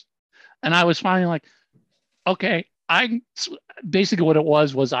times. And I was finally like, okay, basically what it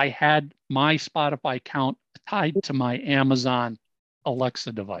was I had my Spotify account tied to my Amazon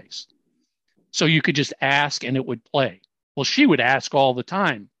Alexa device. So you could just ask and it would play. Well, she would ask all the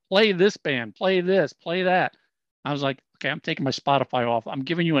time, play this band, play this, play that. I was like, okay, I'm taking my Spotify off. I'm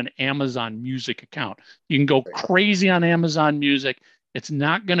giving you an Amazon Music account. You can go crazy on Amazon Music. It's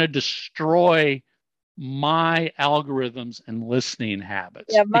not going to destroy my algorithms and listening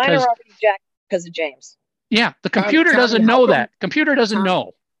habits. Yeah, mine are already jacked because of James. Yeah, the computer doesn't know that. Computer doesn't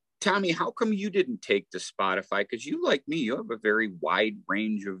know. Tommy, how come you didn't take to Spotify? Because you, like me, you have a very wide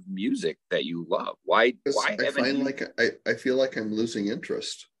range of music that you love. Why haven't you? I feel like I'm losing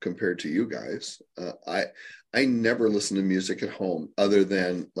interest compared to you guys. I never listen to music at home other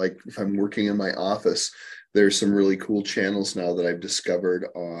than, like, if I'm working in my office. There's some really cool channels now that I've discovered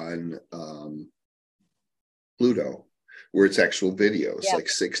on Pluto, where it's actual videos, like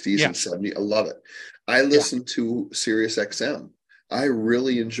 60s and 70s. I love it. I listen to Sirius XM. I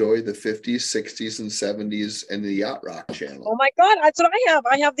really enjoy the 50s, 60s, and 70s and the Yacht Rock channel. Oh my God, that's what I have.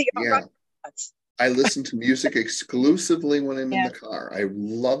 I have the Yacht Rock. I listen to music exclusively when I'm in the car. I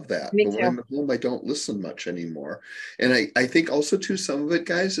love that. But when I'm at home, I don't listen much anymore. And I think also, too, some of it,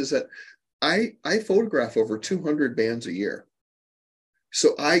 guys, is that I photograph over 200 bands a year.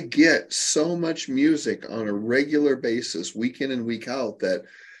 So I get so much music on a regular basis, week in and week out, that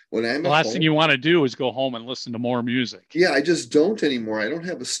when I'm the last thing you want to do is go home and listen to more music. Yeah, I just don't anymore. I don't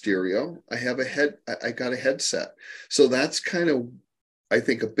have a stereo. I have I got a headset. So that's kind of, I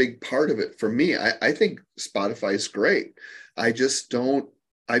think, a big part of it for me. I think Spotify is great. I just don't,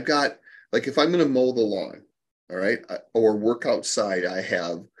 I've got, like, if I'm going to mow the lawn, all right, or work outside, I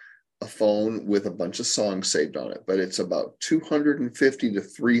have a phone with a bunch of songs saved on it, but it's about 250 to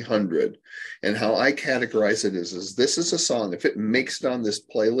 300. And how I categorize it is this is a song. If it makes it on this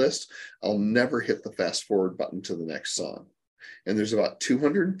playlist, I'll never hit the fast forward button to the next song. And there's about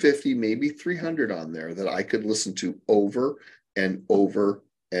 250, maybe 300 on there that I could listen to over and over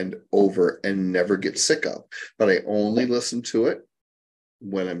and over and never get sick of. But I only listen to it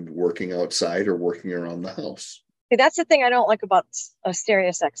when I'm working outside or working around the house. That's the thing I don't like about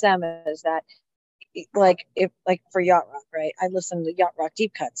Sirius XM is that like if like for yacht rock, right? I listen to yacht rock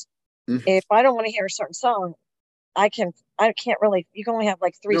deep cuts. Mhm. If I don't want to hear a certain song, I can't really. You can only have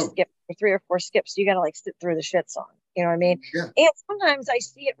like three No. skips or 3 or 4 skips. You got to like sit through the shit song. You know what I mean? Yeah. And sometimes I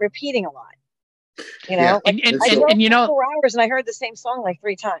see it repeating a lot. You know, Yeah. like And I so- drove you for know, 4 hours and I heard the same song like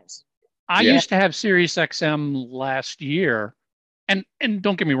 3 times. I Yeah. used to have Sirius XM last year, and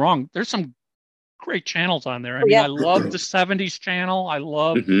don't get me wrong, there's some great channels on there. I Oh, mean, yeah. I love the 70s channel. I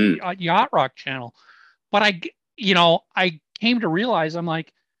love Mhm. the Yacht Rock channel. But I came to realize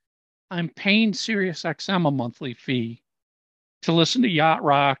I'm paying Sirius XM a monthly fee to listen to Yacht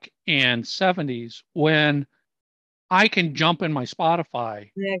Rock and 70s when I can jump in my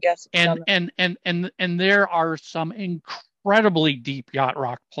Spotify Yeah, I guess. and there are some incredibly deep Yacht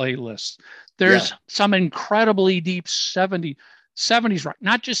Rock playlists. There's some incredibly deep 70s rock,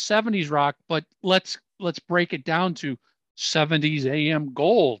 not just 70s rock, but let's break it down to 70s AM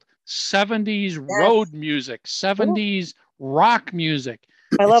gold, 70s road music, 70s rock music.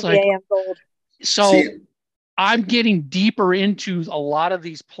 I love the AM gold. So See, I'm getting deeper into a lot of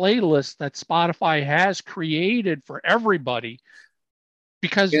these playlists that Spotify has created for everybody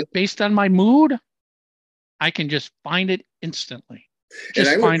because based on my mood, I can just find it instantly. and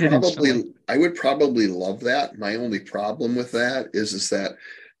Just find it instantly. I would probably love that. My only problem with that is that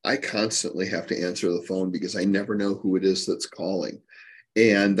I constantly have to answer the phone because I never know who it is that's calling.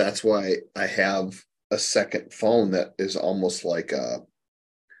 And that's why I have a second phone that is almost like an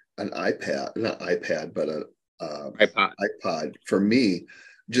iPad, not iPad, but a iPod for me,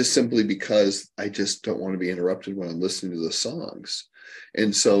 just simply because I just don't want to be interrupted when I'm listening to the songs.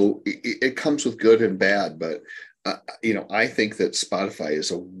 And so it comes with good and bad, but I think that Spotify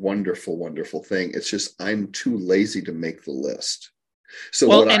is a wonderful, wonderful thing. It's just I'm too lazy to make the list. So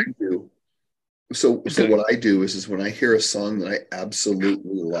what I do is when I hear a song that I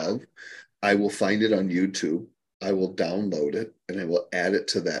absolutely love, I will find it on YouTube. I will download it and I will add it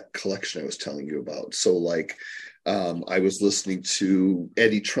to that collection I was telling you about. So like I was listening to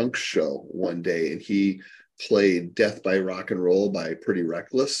Eddie Trunk's show one day and he played Death by Rock and Roll by Pretty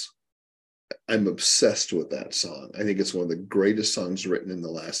Reckless. I'm obsessed with that song. I think it's one of the greatest songs written in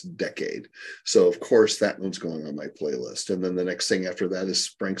the last decade. So of course that one's going on my playlist. And then the next thing after that is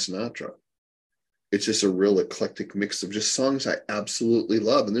Frank Sinatra. It's just a real eclectic mix of just songs I absolutely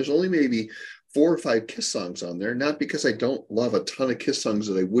love. And there's only maybe 4 or 5 Kiss songs on there, not because I don't love a ton of Kiss songs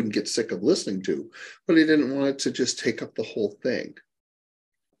that I wouldn't get sick of listening to, but I didn't want it to just take up the whole thing.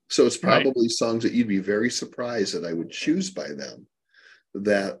 So it's probably songs that you'd be very surprised that I would choose by them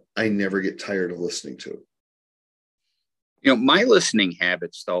that I never get tired of listening to. My listening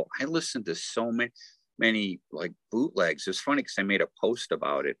habits, though, I listen to so many like bootlegs. It's funny because I made a post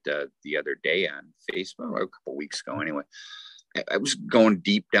about it the other day on Facebook, a couple weeks ago anyway. I was going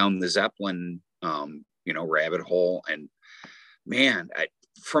deep down the Zeppelin, rabbit hole. And man,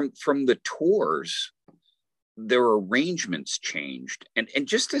 from the tours, their arrangements changed. And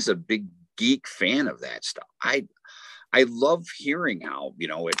just as a big geek fan of that stuff, I love hearing how,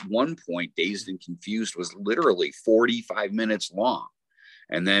 at one point, Dazed and Confused was literally 45 minutes long.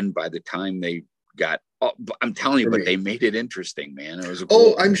 And then by the time they got, I'm telling you, but they made it interesting, man. It was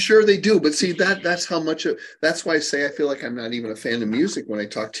I'm sure they do. But see, that's how much that's why I say I feel like I'm not even a fan of music when I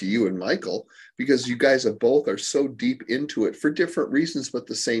talk to you and Michael, because you guys are so deep into it for different reasons, but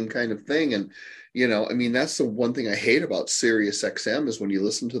the same kind of thing. And, that's the one thing I hate about Sirius XM is when you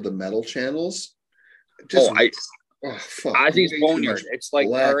listen to the metal channels. Ozzy's Boneyard. It's like,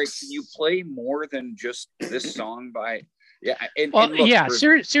 all right, can you play more than just this song by? Yeah.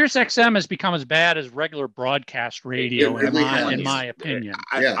 Sirius XM has become as bad as regular broadcast radio, in my opinion.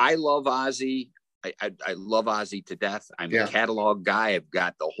 I love Ozzy. I love Ozzy to death. I'm a catalog guy. I've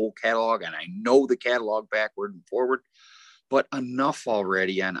got the whole catalog, and I know the catalog backward and forward. But enough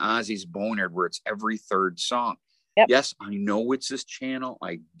already on Ozzy's Boneyard, where it's every third song. Yep. Yes, I know it's his channel.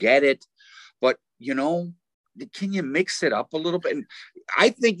 I get it. But, can you mix it up a little bit? And I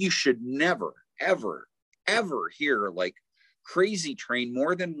think you should never, ever, ever hear like Crazy Train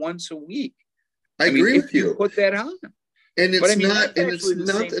more than once a week. I agree with you. Put that on. And it's not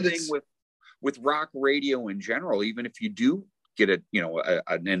with rock radio in general. Even if you do get an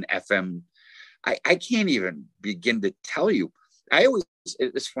FM, I can't even begin to tell you.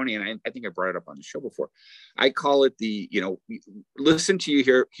 It's funny, and I think I brought it up on the show before. I call it listen to you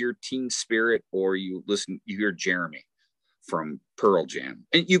hear Teen Spirit, or you hear Jeremy from Pearl Jam,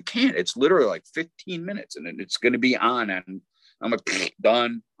 and you can't. It's literally like 15 minutes, and it's going to be on, and I'm like,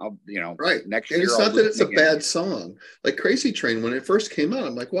 done. Right. Next and year. It's not that it's a bad song. Like Crazy Train, when it first came out,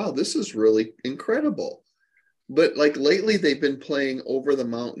 I'm like, wow, this is really incredible. But like lately, they've been playing Over the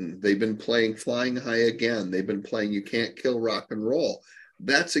Mountain. They've been playing Flying High Again. They've been playing You Can't Kill Rock and Roll.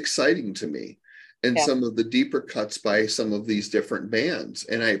 That's exciting to me. And Yeah. some of the deeper cuts by some of these different bands.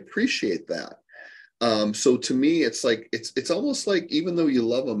 And I appreciate that. So to me, it's like, it's almost like, even though you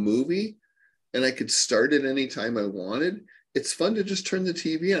love a movie and I could start it anytime I wanted, it's fun to just turn the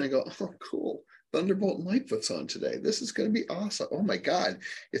TV on and go, oh, cool. Thunderbolt and Lightfoot's on today. This is going to be awesome. Oh my God.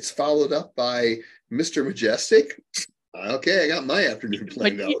 It's followed up by Mr. Majestic. Okay, I got my afternoon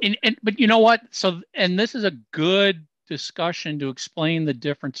planned out. But you know what? So, and this is a good discussion to explain the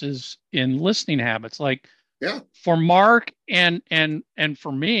differences in listening habits. Like, Yeah. for Mark and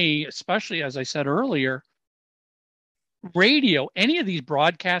for me, especially as I said earlier, radio, any of these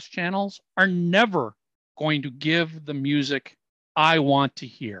broadcast channels are never going to give the music I want to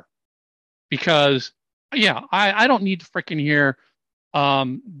hear. Because, yeah, I don't need to freaking hear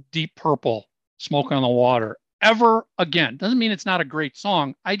Deep Purple, Smoke on the Water ever again. Doesn't mean it's not a great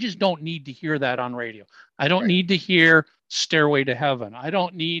song. I just don't need to hear that on radio. I don't need to hear Stairway to Heaven. I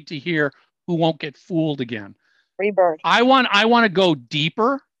don't need to hear Who Won't Get Fooled Again. Freebird. I want to go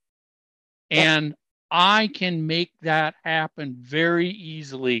deeper, and I can make that happen very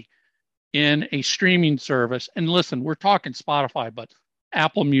easily in a streaming service. And listen, we're talking Spotify, but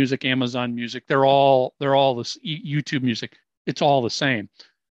Apple Music, Amazon Music, they're all this YouTube Music. It's all the same.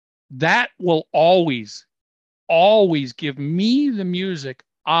 That will always give me the music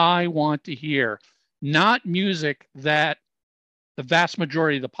I want to hear, not music that the vast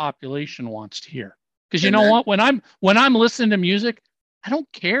majority of the population wants to hear. Because you know what? When I'm listening to music, I don't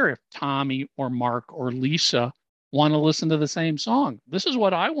care if Tommy or Mark or Lisa want to listen to the same song. This is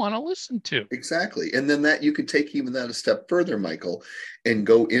what I want to listen to. Exactly. And then that you could take even that a step further, Michael, and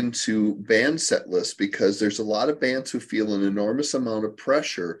go into band set lists, because there's a lot of bands who feel an enormous amount of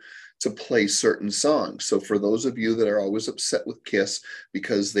pressure to play certain songs. So for those of you that are always upset with Kiss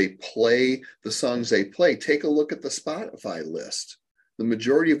because they play the songs they play, take a look at the Spotify list. The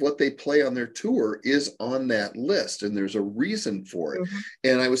majority of what they play on their tour is on that list, and there's a reason for it. Mm-hmm.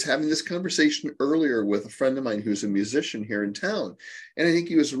 And I was having this conversation earlier with a friend of mine who's a musician here in town, and I think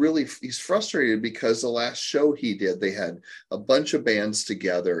he's frustrated because the last show he did, they had a bunch of bands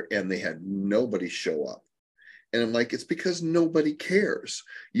together and they had nobody show up. And I'm like, it's because nobody cares.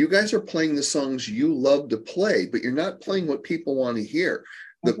 You guys are playing the songs you love to play, but you're not playing what people want to hear.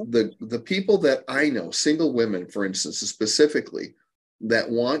 The people that I know, single women, for instance, specifically, that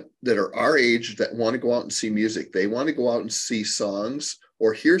are our age, that want to go out and see music. They want to go out and see songs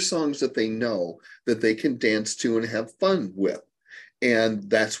or hear songs that they know that they can dance to and have fun with. And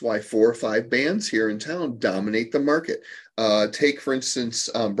that's why 4 or 5 bands here in town dominate the market. Take, for instance,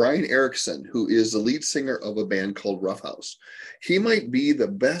 Brian Erickson, who is the lead singer of a band called Roughhouse. He might be the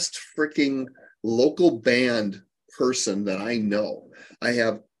best freaking local band person that I know. I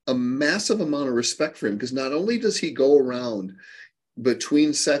have a massive amount of respect for him because not only does he go around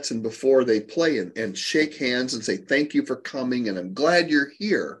between sets and before they play and shake hands and say, thank you for coming and I'm glad you're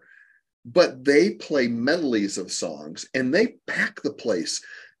here, but they play medleys of songs and they pack the place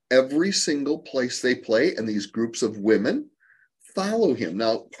every single place they play, and these groups of women follow him.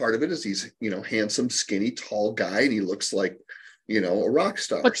 Now, part of it is he's, handsome, skinny, tall guy, and he looks like, a rock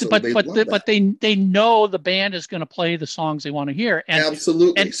star. But they know the band is going to play the songs they want to hear. And,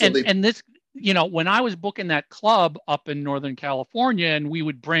 absolutely. And this, when I was booking that club up in Northern California, and we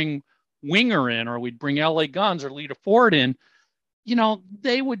would bring Winger in, or we'd bring LA Guns or Lita Ford in,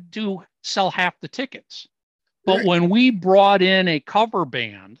 they would sell half the tickets. But right. When we brought in a cover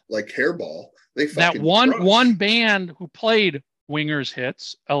band like Hairball, that one band who played Winger's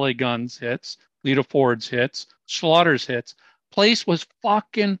hits, LA Guns hits, Lita Ford's hits, Slaughter's hits, place was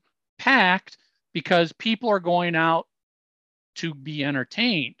fucking packed because people are going out to be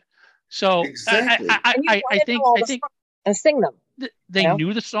entertained. So exactly. I think and sing them. They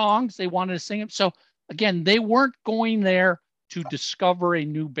knew the songs, they wanted to sing them. So again, they weren't going there to discover a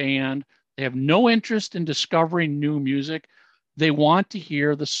new band. They have no interest in discovering new music. They want to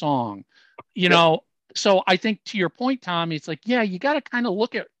hear the song, So I think to your point, Tommy, it's like, yeah, you got to kind of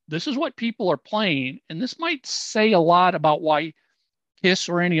look at, this is what people are playing. And this might say a lot about why Kiss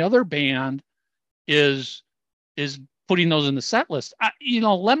or any other band is putting those in the set list.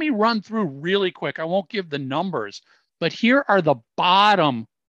 Let me run through really quick. I won't give the numbers, but here are the bottom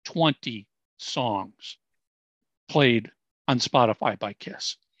 20 songs played on Spotify by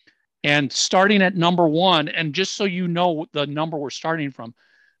Kiss. And starting at number 1, and just so you know the number we're starting from,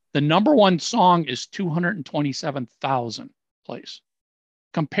 the number 1 song is 227,000 plays.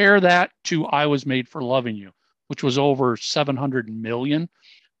 Compare that to I Was Made for Loving You, which was over 700 million.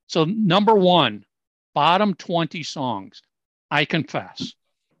 So number 1, bottom 20 songs. I confess.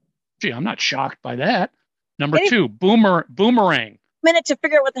 Gee, I'm not shocked by that. Number 2, Boomerang. Minute to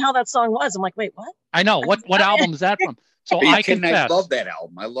figure out what the hell that song was. I'm like, wait, what? I know. What album is that from? So I confess. I love that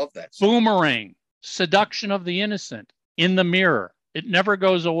album. I love that song. Boomerang, Seduction of the Innocent, In the Mirror, It Never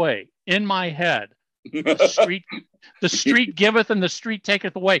Goes Away, In My Head, The Street Giveth and the Street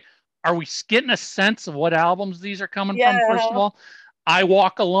Taketh Away. Are we getting a sense of what albums these are coming from, first of all? I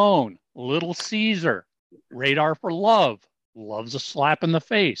Walk Alone, Little Caesar, Radar for Love, Love's a Slap in the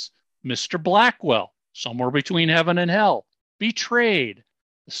Face, Mr. Blackwell, Somewhere Between Heaven and Hell, Betrayed,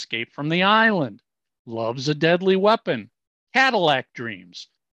 Escape from the Island, Love's a Deadly Weapon, Cadillac Dreams,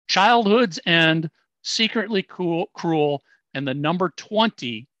 Childhood's End, Secretly Cruel, and the number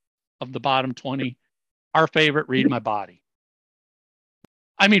 20 of the bottom 20, our favorite, Read My Body.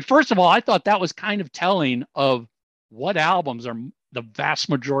 I mean, first of all, I thought that was kind of telling of what albums are the vast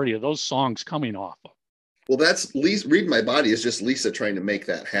majority of those songs coming off of. Well, that's Lisa. Read My Body is just Lisa trying to make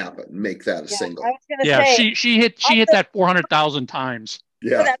that happen, make that a single. She hit that 400,000 times.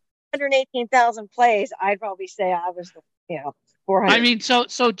 Yeah. For that 118,000 plays, I'd probably say I was the 400. I mean, so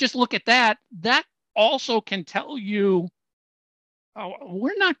just look at that. That also can tell you,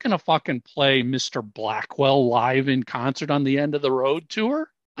 we're not going to fucking play Mr. Blackwell live in concert on the End of the Road tour.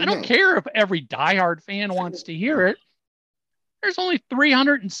 I don't care if every diehard fan wants to hear it. There's only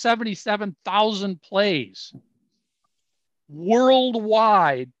 377,000 plays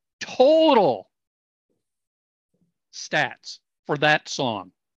worldwide total stats for that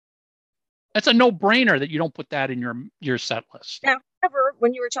song. That's a no-brainer that you don't put that in your set list. Now, however,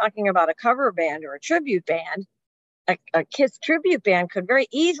 when you were talking about a cover band or a tribute band, a Kiss tribute band could very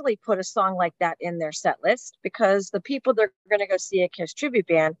easily put a song like that in their set list because the people that are going to go see a Kiss tribute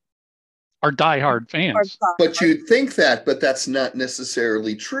band are diehard fans. But you'd think that, but that's not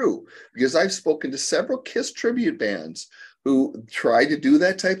necessarily true, because I've spoken to several Kiss tribute bands who try to do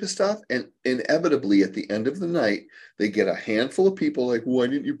that type of stuff, and inevitably at the end of the night, they get a handful of people like, why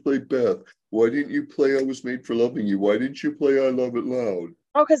didn't you play Beth? Why didn't you play I Was Made for Loving You? Why didn't you play I Love It Loud?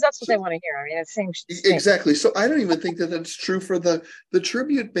 Oh, because that's what they want to hear. I mean, it's same. Exactly. So I don't even think that that's true for the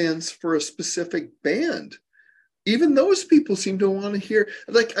tribute bands for a specific band. Even those people seem to want to hear,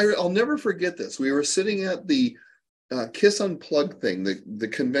 like, I'll never forget this. We were sitting at the Kiss Unplugged thing, the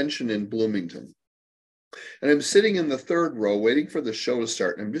convention in Bloomington. And I'm sitting in the third row waiting for the show to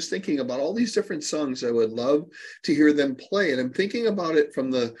start. And I'm just thinking about all these different songs I would love to hear them play. And I'm thinking about it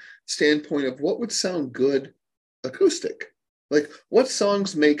from the standpoint of what would sound good acoustic. Like, what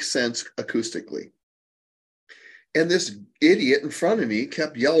songs make sense acoustically? And this idiot in front of me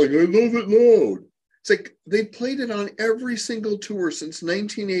kept yelling, I love it loud. It's like they played it on every single tour since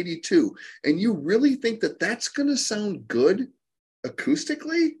 1982. And you really think that that's going to sound good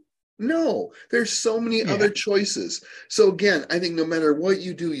acoustically? No, there's so many other choices. So again, I think no matter what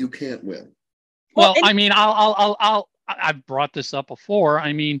you do, you can't win. Well, I mean, I've brought this up before.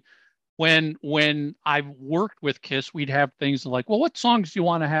 I mean, when I've worked with Kiss, we'd have things like, well, what songs do you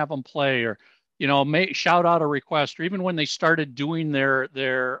want to have them play? Or, shout out a request, or even when they started doing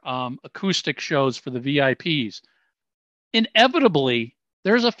their acoustic shows for the VIPs, inevitably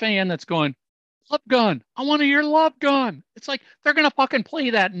there's a fan that's going, Love Gun, I want to hear Love Gun. It's like, they're going to fucking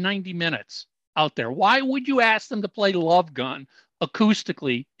play that in 90 minutes out there. Why would you ask them to play Love Gun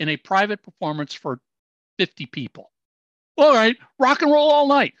acoustically in a private performance for 50 people? All right, rock and roll all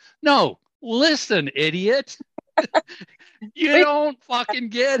night. No, listen, idiot. You don't fucking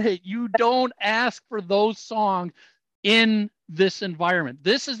get it. You don't ask for those songs in this environment.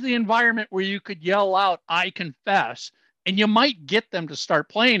 This is the environment where you could yell out, I confess, and you might get them to start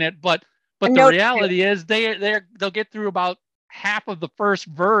playing it, but the reality is they'll get through about half of the first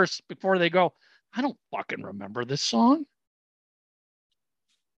verse before they go, I don't fucking remember this song.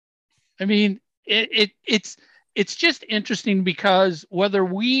 I mean, it's just interesting because whether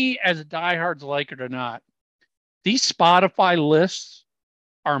we as diehards like it or not, these Spotify lists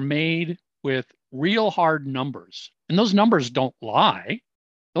are made with real hard numbers, and those numbers don't lie.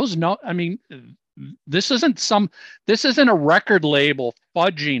 This isn't a record label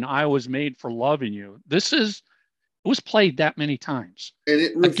fudging I Was Made for Loving You. It was played that many times. And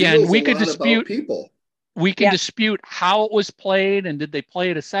it reveals we could dispute people. We can dispute how it was played and did they play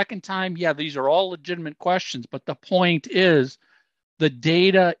it a second time? Yeah, these are all legitimate questions, but the point is the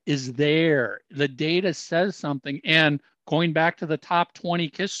data is there. The data says something. And going back to the top 20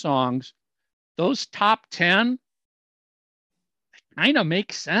 Kiss songs, those top 10 kind of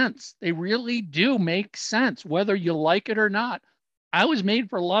make sense. They really do make sense, whether you like it or not. I Was Made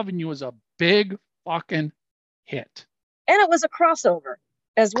for Loving You was a big fucking hit. And it was a crossover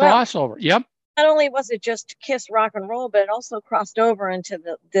as well. Crossover, yep. not only was it just Kiss rock and roll, but it also crossed over into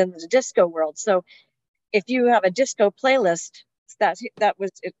the disco world. So if you have a disco playlist that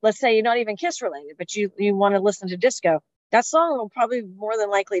was, let's say you're not even Kiss related, but you want to listen to disco, that song will probably more than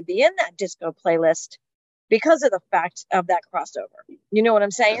likely be in that disco playlist because of the fact of that crossover. You know what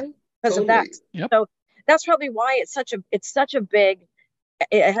I'm saying? Because of that. Yep. So that's probably why it has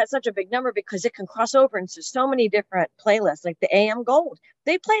such a big number, because it can cross over into so many different playlists, like the AM Gold.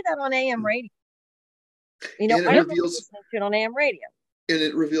 They play that on AM radio. You know, I reveals listening to it on AM radio. And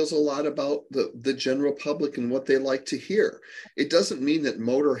it reveals a lot about the general public and what they like to hear. It doesn't mean that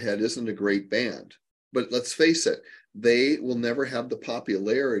Motorhead isn't a great band, but let's face it, they will never have the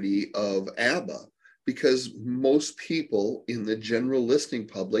popularity of ABBA, because most people in the general listening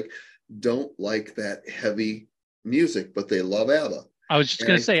public don't like that heavy music, but they love ABBA. I was just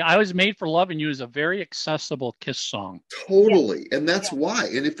going to say, I Was Made for Loving You is a very accessible Kiss song. Totally. And that's why.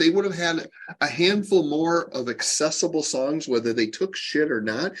 And if they would have had a handful more of accessible songs, whether they took shit or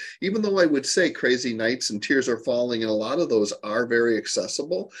not, even though I would say Crazy Nights and Tears Are Falling, and a lot of those are very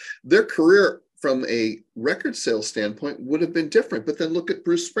accessible, their career from a record sales standpoint would have been different. But then look at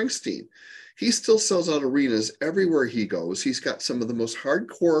Bruce Springsteen. He still sells out arenas everywhere he goes. He's got some of the most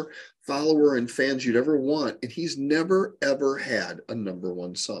hardcore follower and fans you'd ever want, and he's never, ever had a number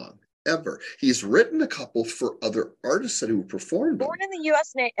one song, ever. He's written a couple for other artists that who performed Born in the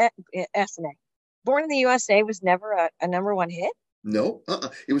USA was never a number one hit. No,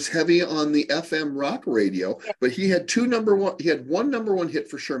 it was heavy on the FM rock radio, but he had one number one hit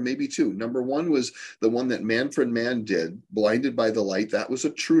for sure, maybe two. Number one was the one that Manfred Mann did, Blinded by the Light. That was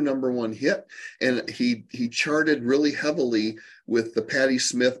a true number one hit. And he charted really heavily with the Patti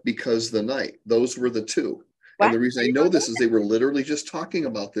Smith, Because the Night. Those were the two. What? And the reason I know this is they were literally just talking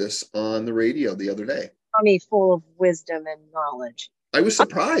about this on the radio the other day. Tommy, full of wisdom and knowledge. I was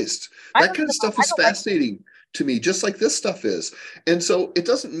surprised. That kind of stuff is fascinating to me, just like this stuff is. And so it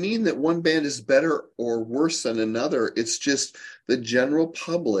doesn't mean that one band is better or worse than another. It's just the general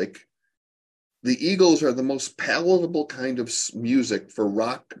public. The Eagles are the most palatable kind of music for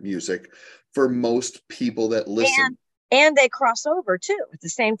rock music for most people that listen. And they cross over too. It's the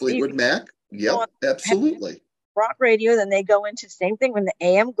same thing. Fleetwood Mac. Yep, absolutely. Rock radio, then they go into same thing when the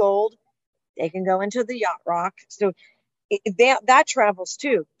AM Gold, they can go into the yacht rock. So that travels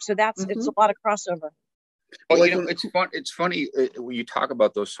too. So it's a lot of crossover. Well, it's funny when you talk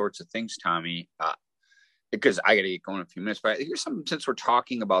about those sorts of things, Tommy, because I got to get going in a few minutes. But here's something, since we're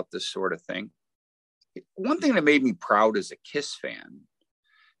talking about this sort of thing. One thing that made me proud as a Kiss fan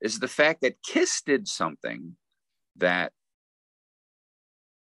is the fact that Kiss did something that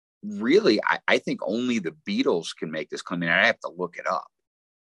really, I think only the Beatles can make this claim, and I have to look it up.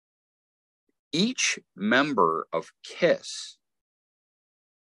 Each member of Kiss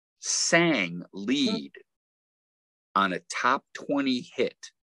sang lead on a top 20 hit.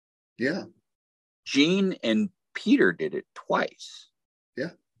 Yeah. Gene and Peter did it twice. Yeah.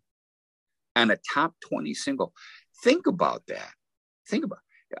 And a top 20 single. Think about that.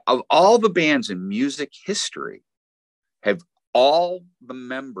 Of all the bands in music history, have all the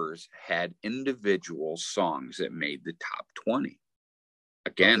members had individual songs that made the top 20.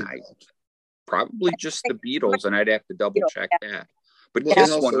 Again, probably just the Beatles, and I'd have to double check that. But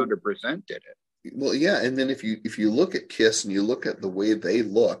Kiss 100% did it. Well, yeah, and then if you look at Kiss and you look at the way they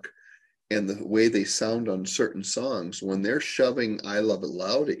look and the way they sound on certain songs, when they're shoving I Love It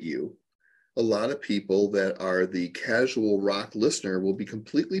Loud at you, a lot of people that are the casual rock listener will be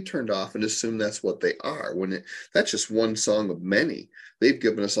completely turned off and assume that's what they are. That's just one song of many. They've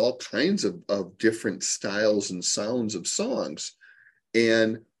given us all kinds of different styles and sounds of songs.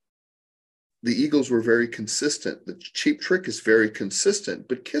 And the Eagles were very consistent. The Cheap Trick is very consistent,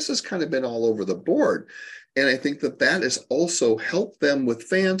 but Kiss has kind of been all over the board. And I think that has also helped them with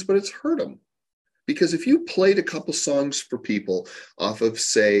fans, but it's hurt them. Because if you played a couple songs for people off of,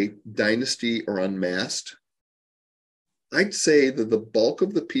 say, Dynasty or Unmasked, I'd say that the bulk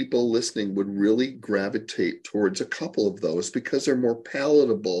of the people listening would really gravitate towards a couple of those because they're more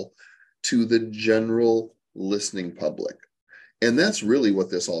palatable to the general listening public. And that's really what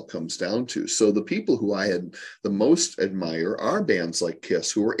this all comes down to. So the people who I had the most admire are bands like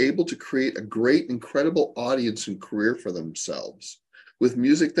Kiss, who were able to create a great, incredible audience and career for themselves with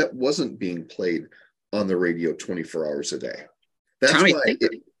music that wasn't being played on the radio 24 hours a day. That's Tommy, why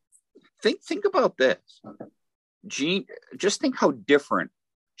think about this. Gene, just think how different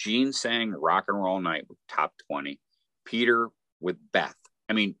Gene sang Rock and Roll Night with top 20. Peter with Beth.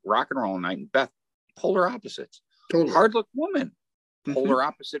 I mean, Rock and Roll Night and Beth, polar opposites. Totally. Hard Luck Woman, polar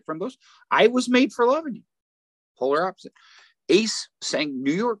opposite from those. I Was Made for Loving You, polar opposite. Ace sang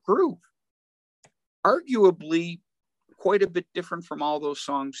New York Groove, arguably quite a bit different from all those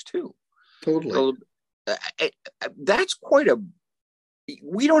songs too. Totally. So that's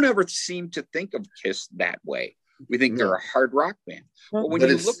we don't ever seem to think of Kiss that way. We think they're a hard rock band. But when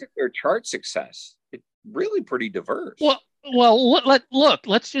you look at their chart success, it's really pretty diverse. Well,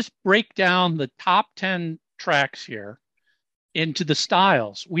 let's just break down the top 10 tracks here into the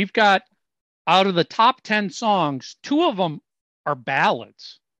styles. We've got, out of the top 10 songs, 2 of them are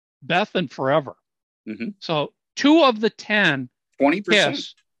ballads, Beth and Forever. Mm-hmm. So 2 of the 10 20%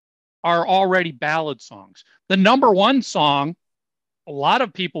 Kiss are already ballad songs. The number 1 song, a lot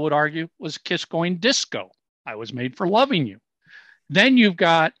of people would argue, was Kiss going disco. I Was Made for Loving You. Then you've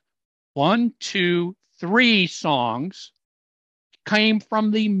got 1, 2, 3 songs came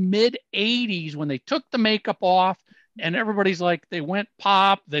from the mid 80s when they took the makeup off and everybody's like, they went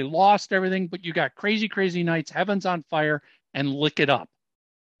pop, they lost everything, but you got Crazy Crazy Nights, Heaven's on Fire, and Lick It Up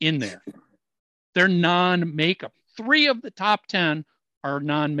in there. They're non-makeup. 3 of the top 10 are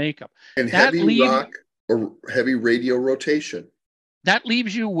non-makeup. And heavy rock or heavy radio rotation. That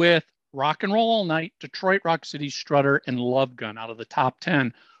leaves you with Rock and Roll All Night, Detroit Rock City Strutter, and Love Gun out of the top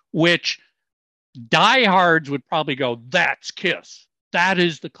 10, which diehards would probably go, that's Kiss. That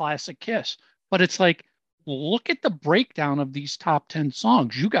is the classic Kiss. But it's like, look at the breakdown of these top 10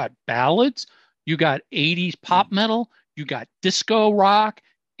 songs. You got ballads, you got 80s pop metal, you got disco rock,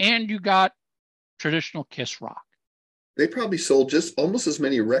 and you got traditional Kiss rock. They probably sold just almost as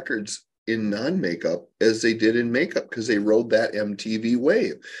many records in non-makeup as they did in makeup because they rode that MTV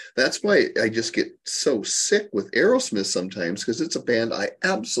wave. That's why I just get so sick with Aerosmith sometimes, because it's a band I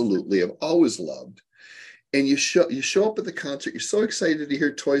absolutely have always loved. And you show up at the concert, you're so excited to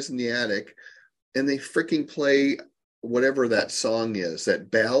hear Toys in the Attic, and they freaking play whatever that song is,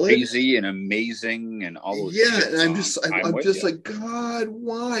 that ballad. Crazy and Amazing and all those. Yeah, and I'm just like, God,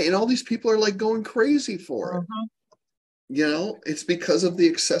 why? And all these people are like going crazy for it. You know, it's because of the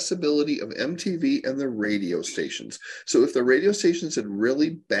accessibility of MTV and the radio stations. So if the radio stations had really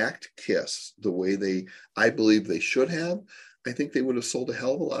backed Kiss the way I believe they should have, I think they would have sold a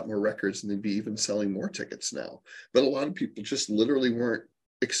hell of a lot more records and they'd be even selling more tickets now. But a lot of people just literally weren't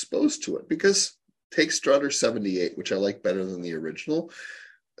exposed to it, because take Strutter 78, which I like better than the original.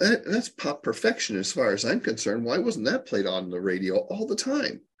 That's pop perfection as far as I'm concerned. Why wasn't that played on the radio all the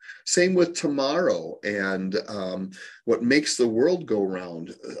time? Same with Tomorrow and What Makes the World Go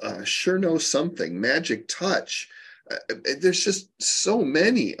Round. Sure Knows Something, Magic Touch. There's just so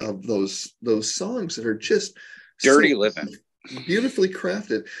many of those songs that are just Dirty Living. Beautifully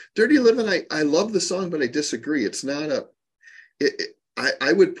crafted. Dirty Living, I love the song, but I disagree. It's not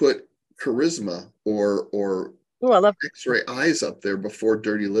I would put Charisma or I love X-Ray Eyes up there before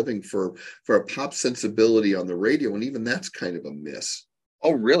Dirty Living for a pop sensibility on the radio, and even that's kind of a miss.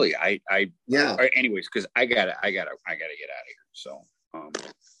 Oh, really? Yeah. Anyways, because I gotta get out of here. So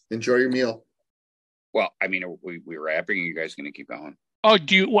enjoy your meal. Well, I mean, we wrapping. Are you guys gonna keep going? Oh,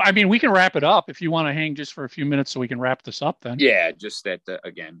 I mean, we can wrap it up if you want to hang just for a few minutes so we can wrap this up then. Yeah, just that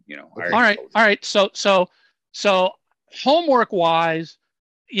again, Okay. All right. So homework wise,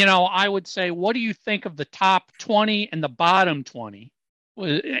 I would say, what do you think of the top 20 and the bottom 20?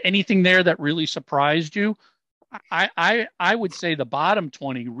 Was anything there that really surprised you? I would say the bottom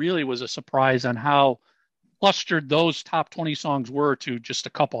 20 really was a surprise on how clustered those top 20 songs were to just a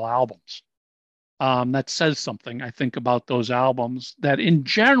couple albums. That says something, I think, about those albums that in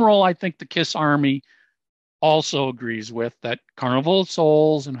general, I think the Kiss Army also agrees with, that Carnival of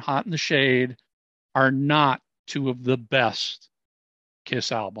Souls and Hot in the Shade are not 2 of the best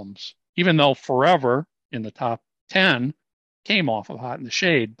Kiss albums, even though Forever in the top 10 came off of Hot in the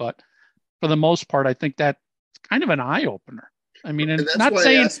Shade. But for the most part, I think that's kind of an eye opener. I mean, and it's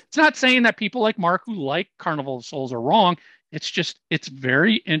not saying that people like Mark who like Carnival of Souls are wrong. It's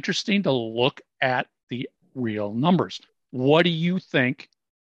very interesting to look at the real numbers. What do you think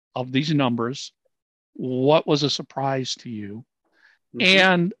of these numbers? What was a surprise to you? Mm-hmm.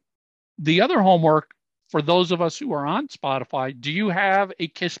 And the other homework for those of us who are on Spotify, do you have a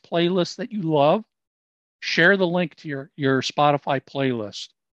Kiss playlist that you love? Share the link to your Spotify playlist.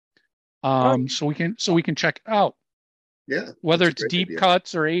 So we can check it out. Yeah. Whether it's deep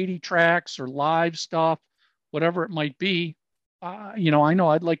cuts or 80 tracks or live stuff, whatever it might be. I know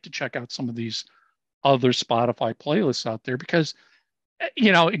I'd like to check out some of these other Spotify playlists out there because,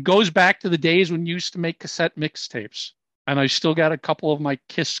 it goes back to the days when you used to make cassette mixtapes. And I still got a couple of my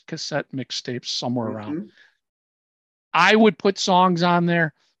Kiss cassette mixtapes somewhere around. I would put songs on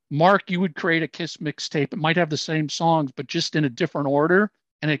there. Mark, you would create a Kiss mixtape. It might have the same songs, but just in a different order.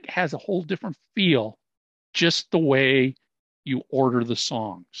 And it has a whole different feel, just the way you order the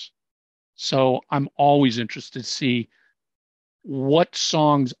songs. So I'm always interested to see what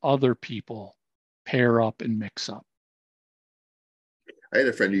songs other people pair up and mix up. I had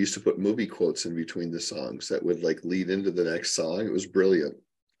a friend who used to put movie quotes in between the songs that would like lead into the next song. It was brilliant.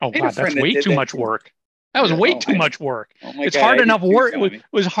 Oh God, that's way too much work. That was way too much work. It's God, hard enough work. It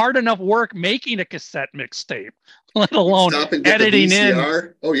was hard enough work making a cassette mixtape, let alone editing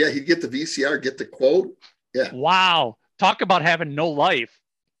in. Oh yeah, he'd get the VCR, get the quote. Yeah. Wow. Talk about having no life.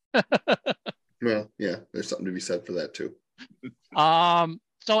 Well, yeah, there's something to be said for that too.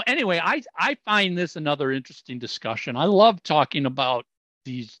 So anyway, I find this another interesting discussion. I love talking about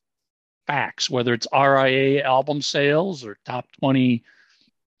these facts, whether it's RIA album sales or top 20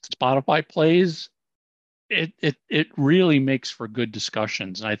 Spotify plays. It really makes for good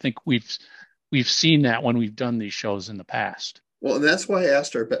discussions. And I think we've seen that when we've done these shows in the past. Well, and that's why I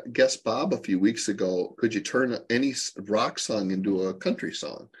asked our guest Bob a few weeks ago, could you turn any rock song into a country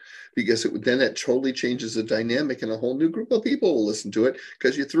song? Because then it totally changes the dynamic and a whole new group of people will listen to it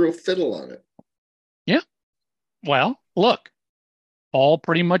because you threw a fiddle on it. Yeah. Well, look, Paul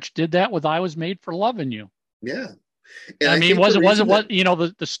pretty much did that with I Was Made for Loving You. Yeah. And I mean,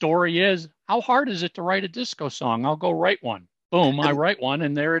 the story is, how hard is it to write a disco song? I'll go write one. Boom, I write one,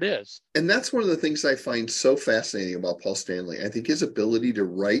 and there it is. And that's one of the things I find so fascinating about Paul Stanley. I think his ability to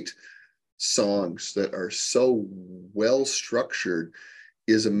write songs that are so well structured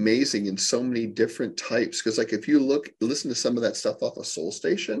is amazing in so many different types. Because like if you listen to some of that stuff off of Soul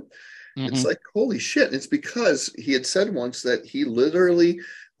Station, it's like, holy shit. And it's because he had said once that he literally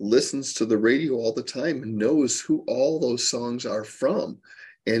listens to the radio all the time and knows who all those songs are from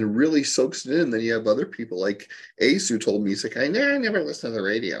and really soaks it in. Then you have other people like Ace who told me, he's like, I never listen to the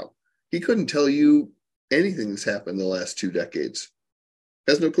radio. He couldn't tell you anything that's happened in the last 2 decades.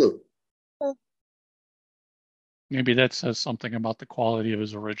 Has no clue. Maybe that says something about the quality of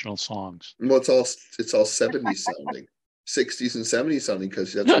his original songs. Well, it's all 70s sounding, 60s and 70s sounding,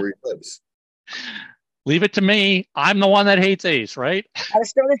 because that's where he lives. Leave it to me. I'm the one that hates Ace, right? Gotta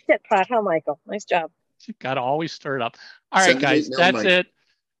stir the shit pot, huh, Michael? Nice job. You've got to always stir it up. All right, guys, that's it.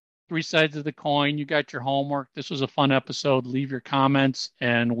 3 sides of the coin. You got your homework. This was a fun episode. Leave your comments,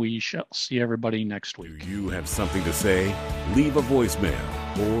 and we shall see everybody next week. Do you have something to say? Leave a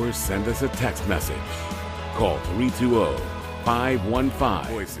voicemail or send us a text message. Call 320-515.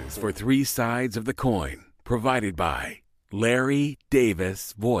 Voices for 3 sides of the coin. Provided by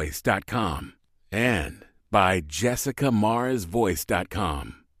LarryDavisVoice.com and by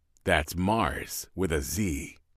JessicaMarsVoice.com. That's Mars with a Z.